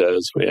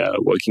freehanders. We are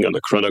working on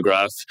a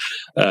chronograph.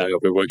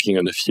 We're working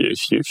on a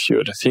few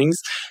other things.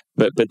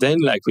 But then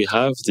like we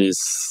have this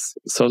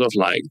sort of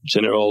like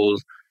general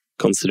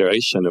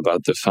consideration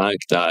about the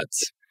fact that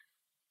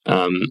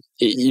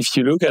if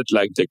you look at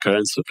like the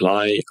current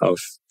supply of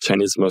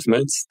Chinese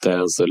movements,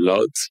 there's a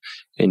lot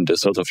in the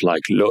sort of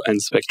like low-end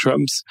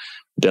spectrums.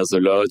 There's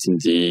a lot in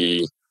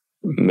the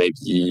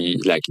maybe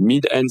like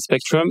mid-end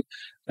spectrum.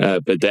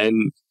 But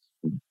then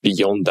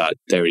beyond that,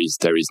 there is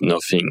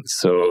nothing.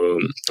 So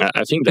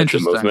I think that the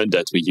movement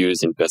that we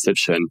use in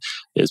perception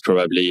is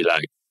probably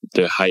like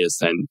the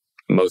highest end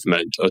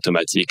movement,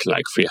 automatic,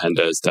 like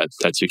freehanders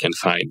that you can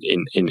find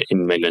in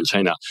mainland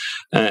China.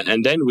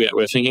 And then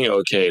we're thinking,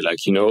 okay, like,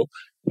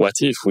 what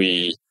if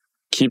we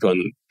keep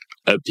on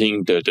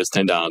upping the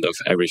standard of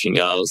everything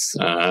else?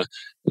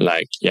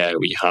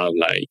 We have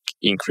like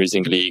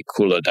increasingly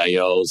cooler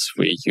dials.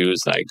 We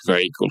use like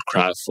very cool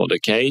craft for the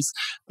case.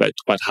 But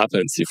what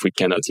happens if we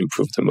cannot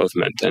improve the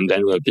movement? And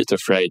then we're a bit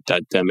afraid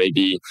that there may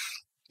be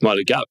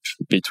a gap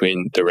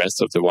between the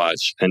rest of the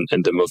watch and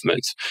the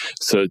movement.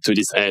 So to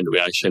this end,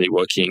 we're actually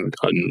working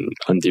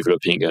on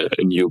developing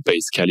a new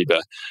base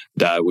caliber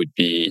that would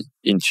be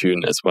in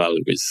tune as well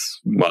with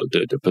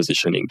the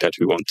positioning that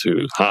we want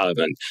to have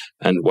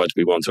and what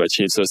we want to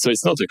achieve. So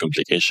it's not a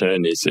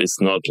complication.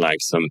 It's not like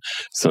some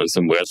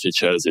weird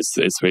features.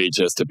 It's really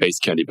just a base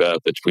caliber,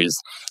 but with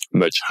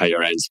much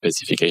higher end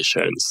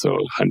specifications. So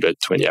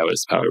 120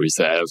 hours power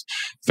reserve,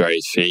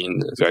 very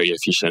thin, very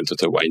efficient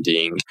auto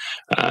winding,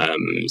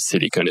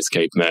 silicon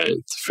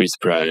escapement, free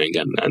sprung,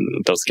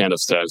 and those kind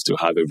of stuff to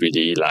have a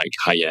really like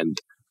high end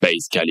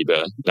base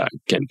caliber that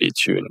can be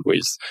tuned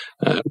with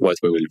what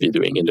we will be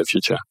doing in the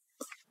future.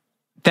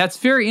 That's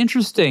very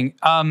interesting.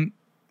 And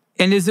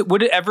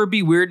would it ever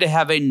be weird to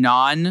have a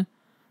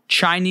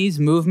non-Chinese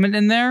movement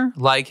in there,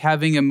 like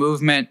having a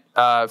movement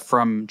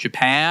from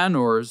Japan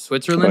or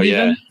Switzerland?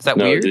 Even? Is that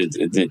weird?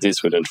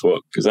 This wouldn't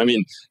work because our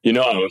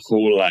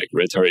whole like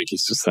rhetoric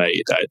is to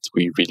say that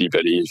we really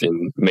believe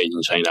in made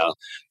in China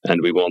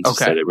and we want to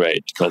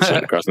celebrate culture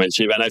and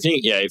craftsmanship. And I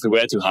think if we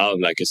were to have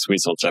like a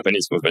Swiss or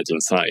Japanese movement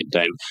inside,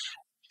 then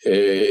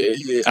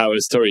our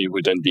story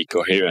wouldn't be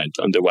coherent.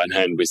 On the one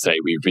hand, we say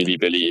we really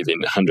believe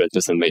in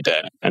 100% made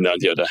there, and on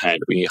the other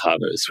hand, we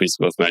have a Swiss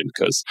movement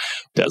because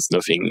there's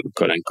nothing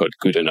 "quote unquote"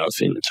 good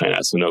enough in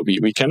China. So no,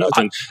 we cannot.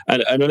 And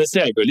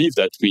honestly, I believe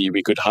that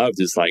we could have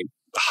this like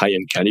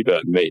high-end caliber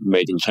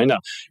made in China.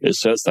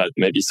 It's just that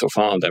maybe so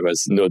far there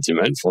was no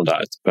demand for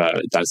that,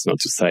 but that's not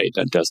to say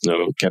that there's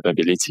no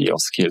capability or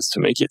skills to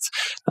make it.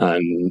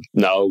 And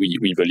now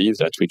we believe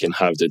that we can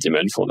have the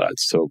demand for that.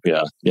 So we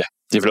are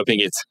developing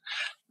it.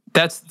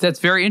 That's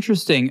very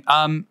interesting.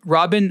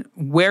 Robin,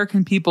 where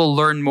can people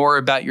learn more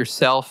about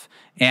yourself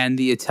and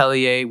the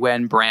Atelier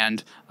Wen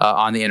brand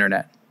on the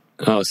internet?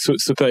 Oh,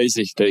 super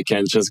easy. They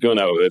can just go on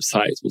our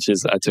website, which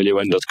is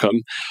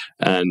atelierwen.com,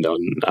 and on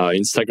our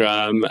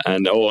Instagram,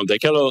 and they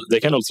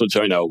can also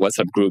join our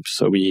WhatsApp group.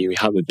 So we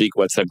have a big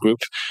WhatsApp group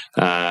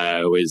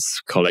with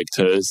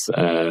collectors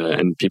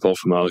and people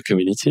from our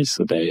community.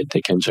 So they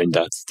can join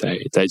that.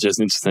 They just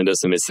need to send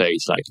us a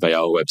message like via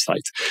our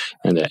website,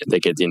 and they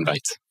get the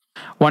invite.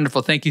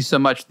 Wonderful. Thank you so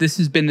much. This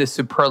has been the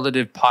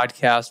Superlative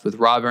Podcast with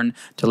Robin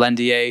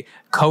Tallendier,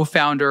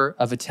 co-founder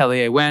of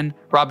Atelier Wen.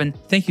 Robin,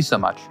 thank you so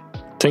much.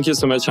 Thank you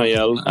so much,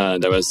 Ariel.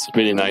 That was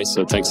really nice.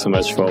 So thanks so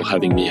much for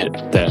having me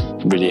there.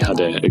 Really had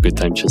a good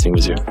time chatting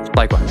with you.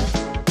 Likewise.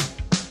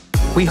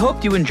 We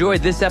hope you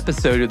enjoyed this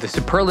episode of the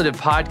Superlative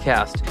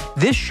Podcast.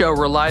 This show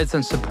relies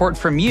on support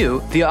from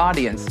you, the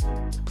audience.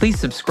 Please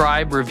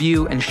subscribe,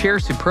 review, and share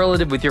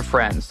Superlative with your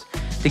friends.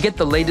 To get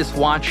the latest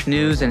watch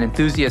news and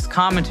enthusiast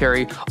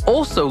commentary,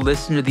 also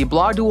listen to the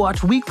Blog to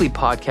Watch Weekly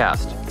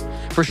podcast.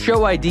 For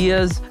show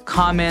ideas,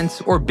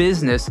 comments, or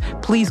business,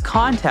 please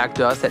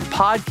contact us at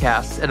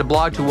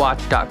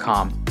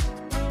podcasts@blogtowatch.com.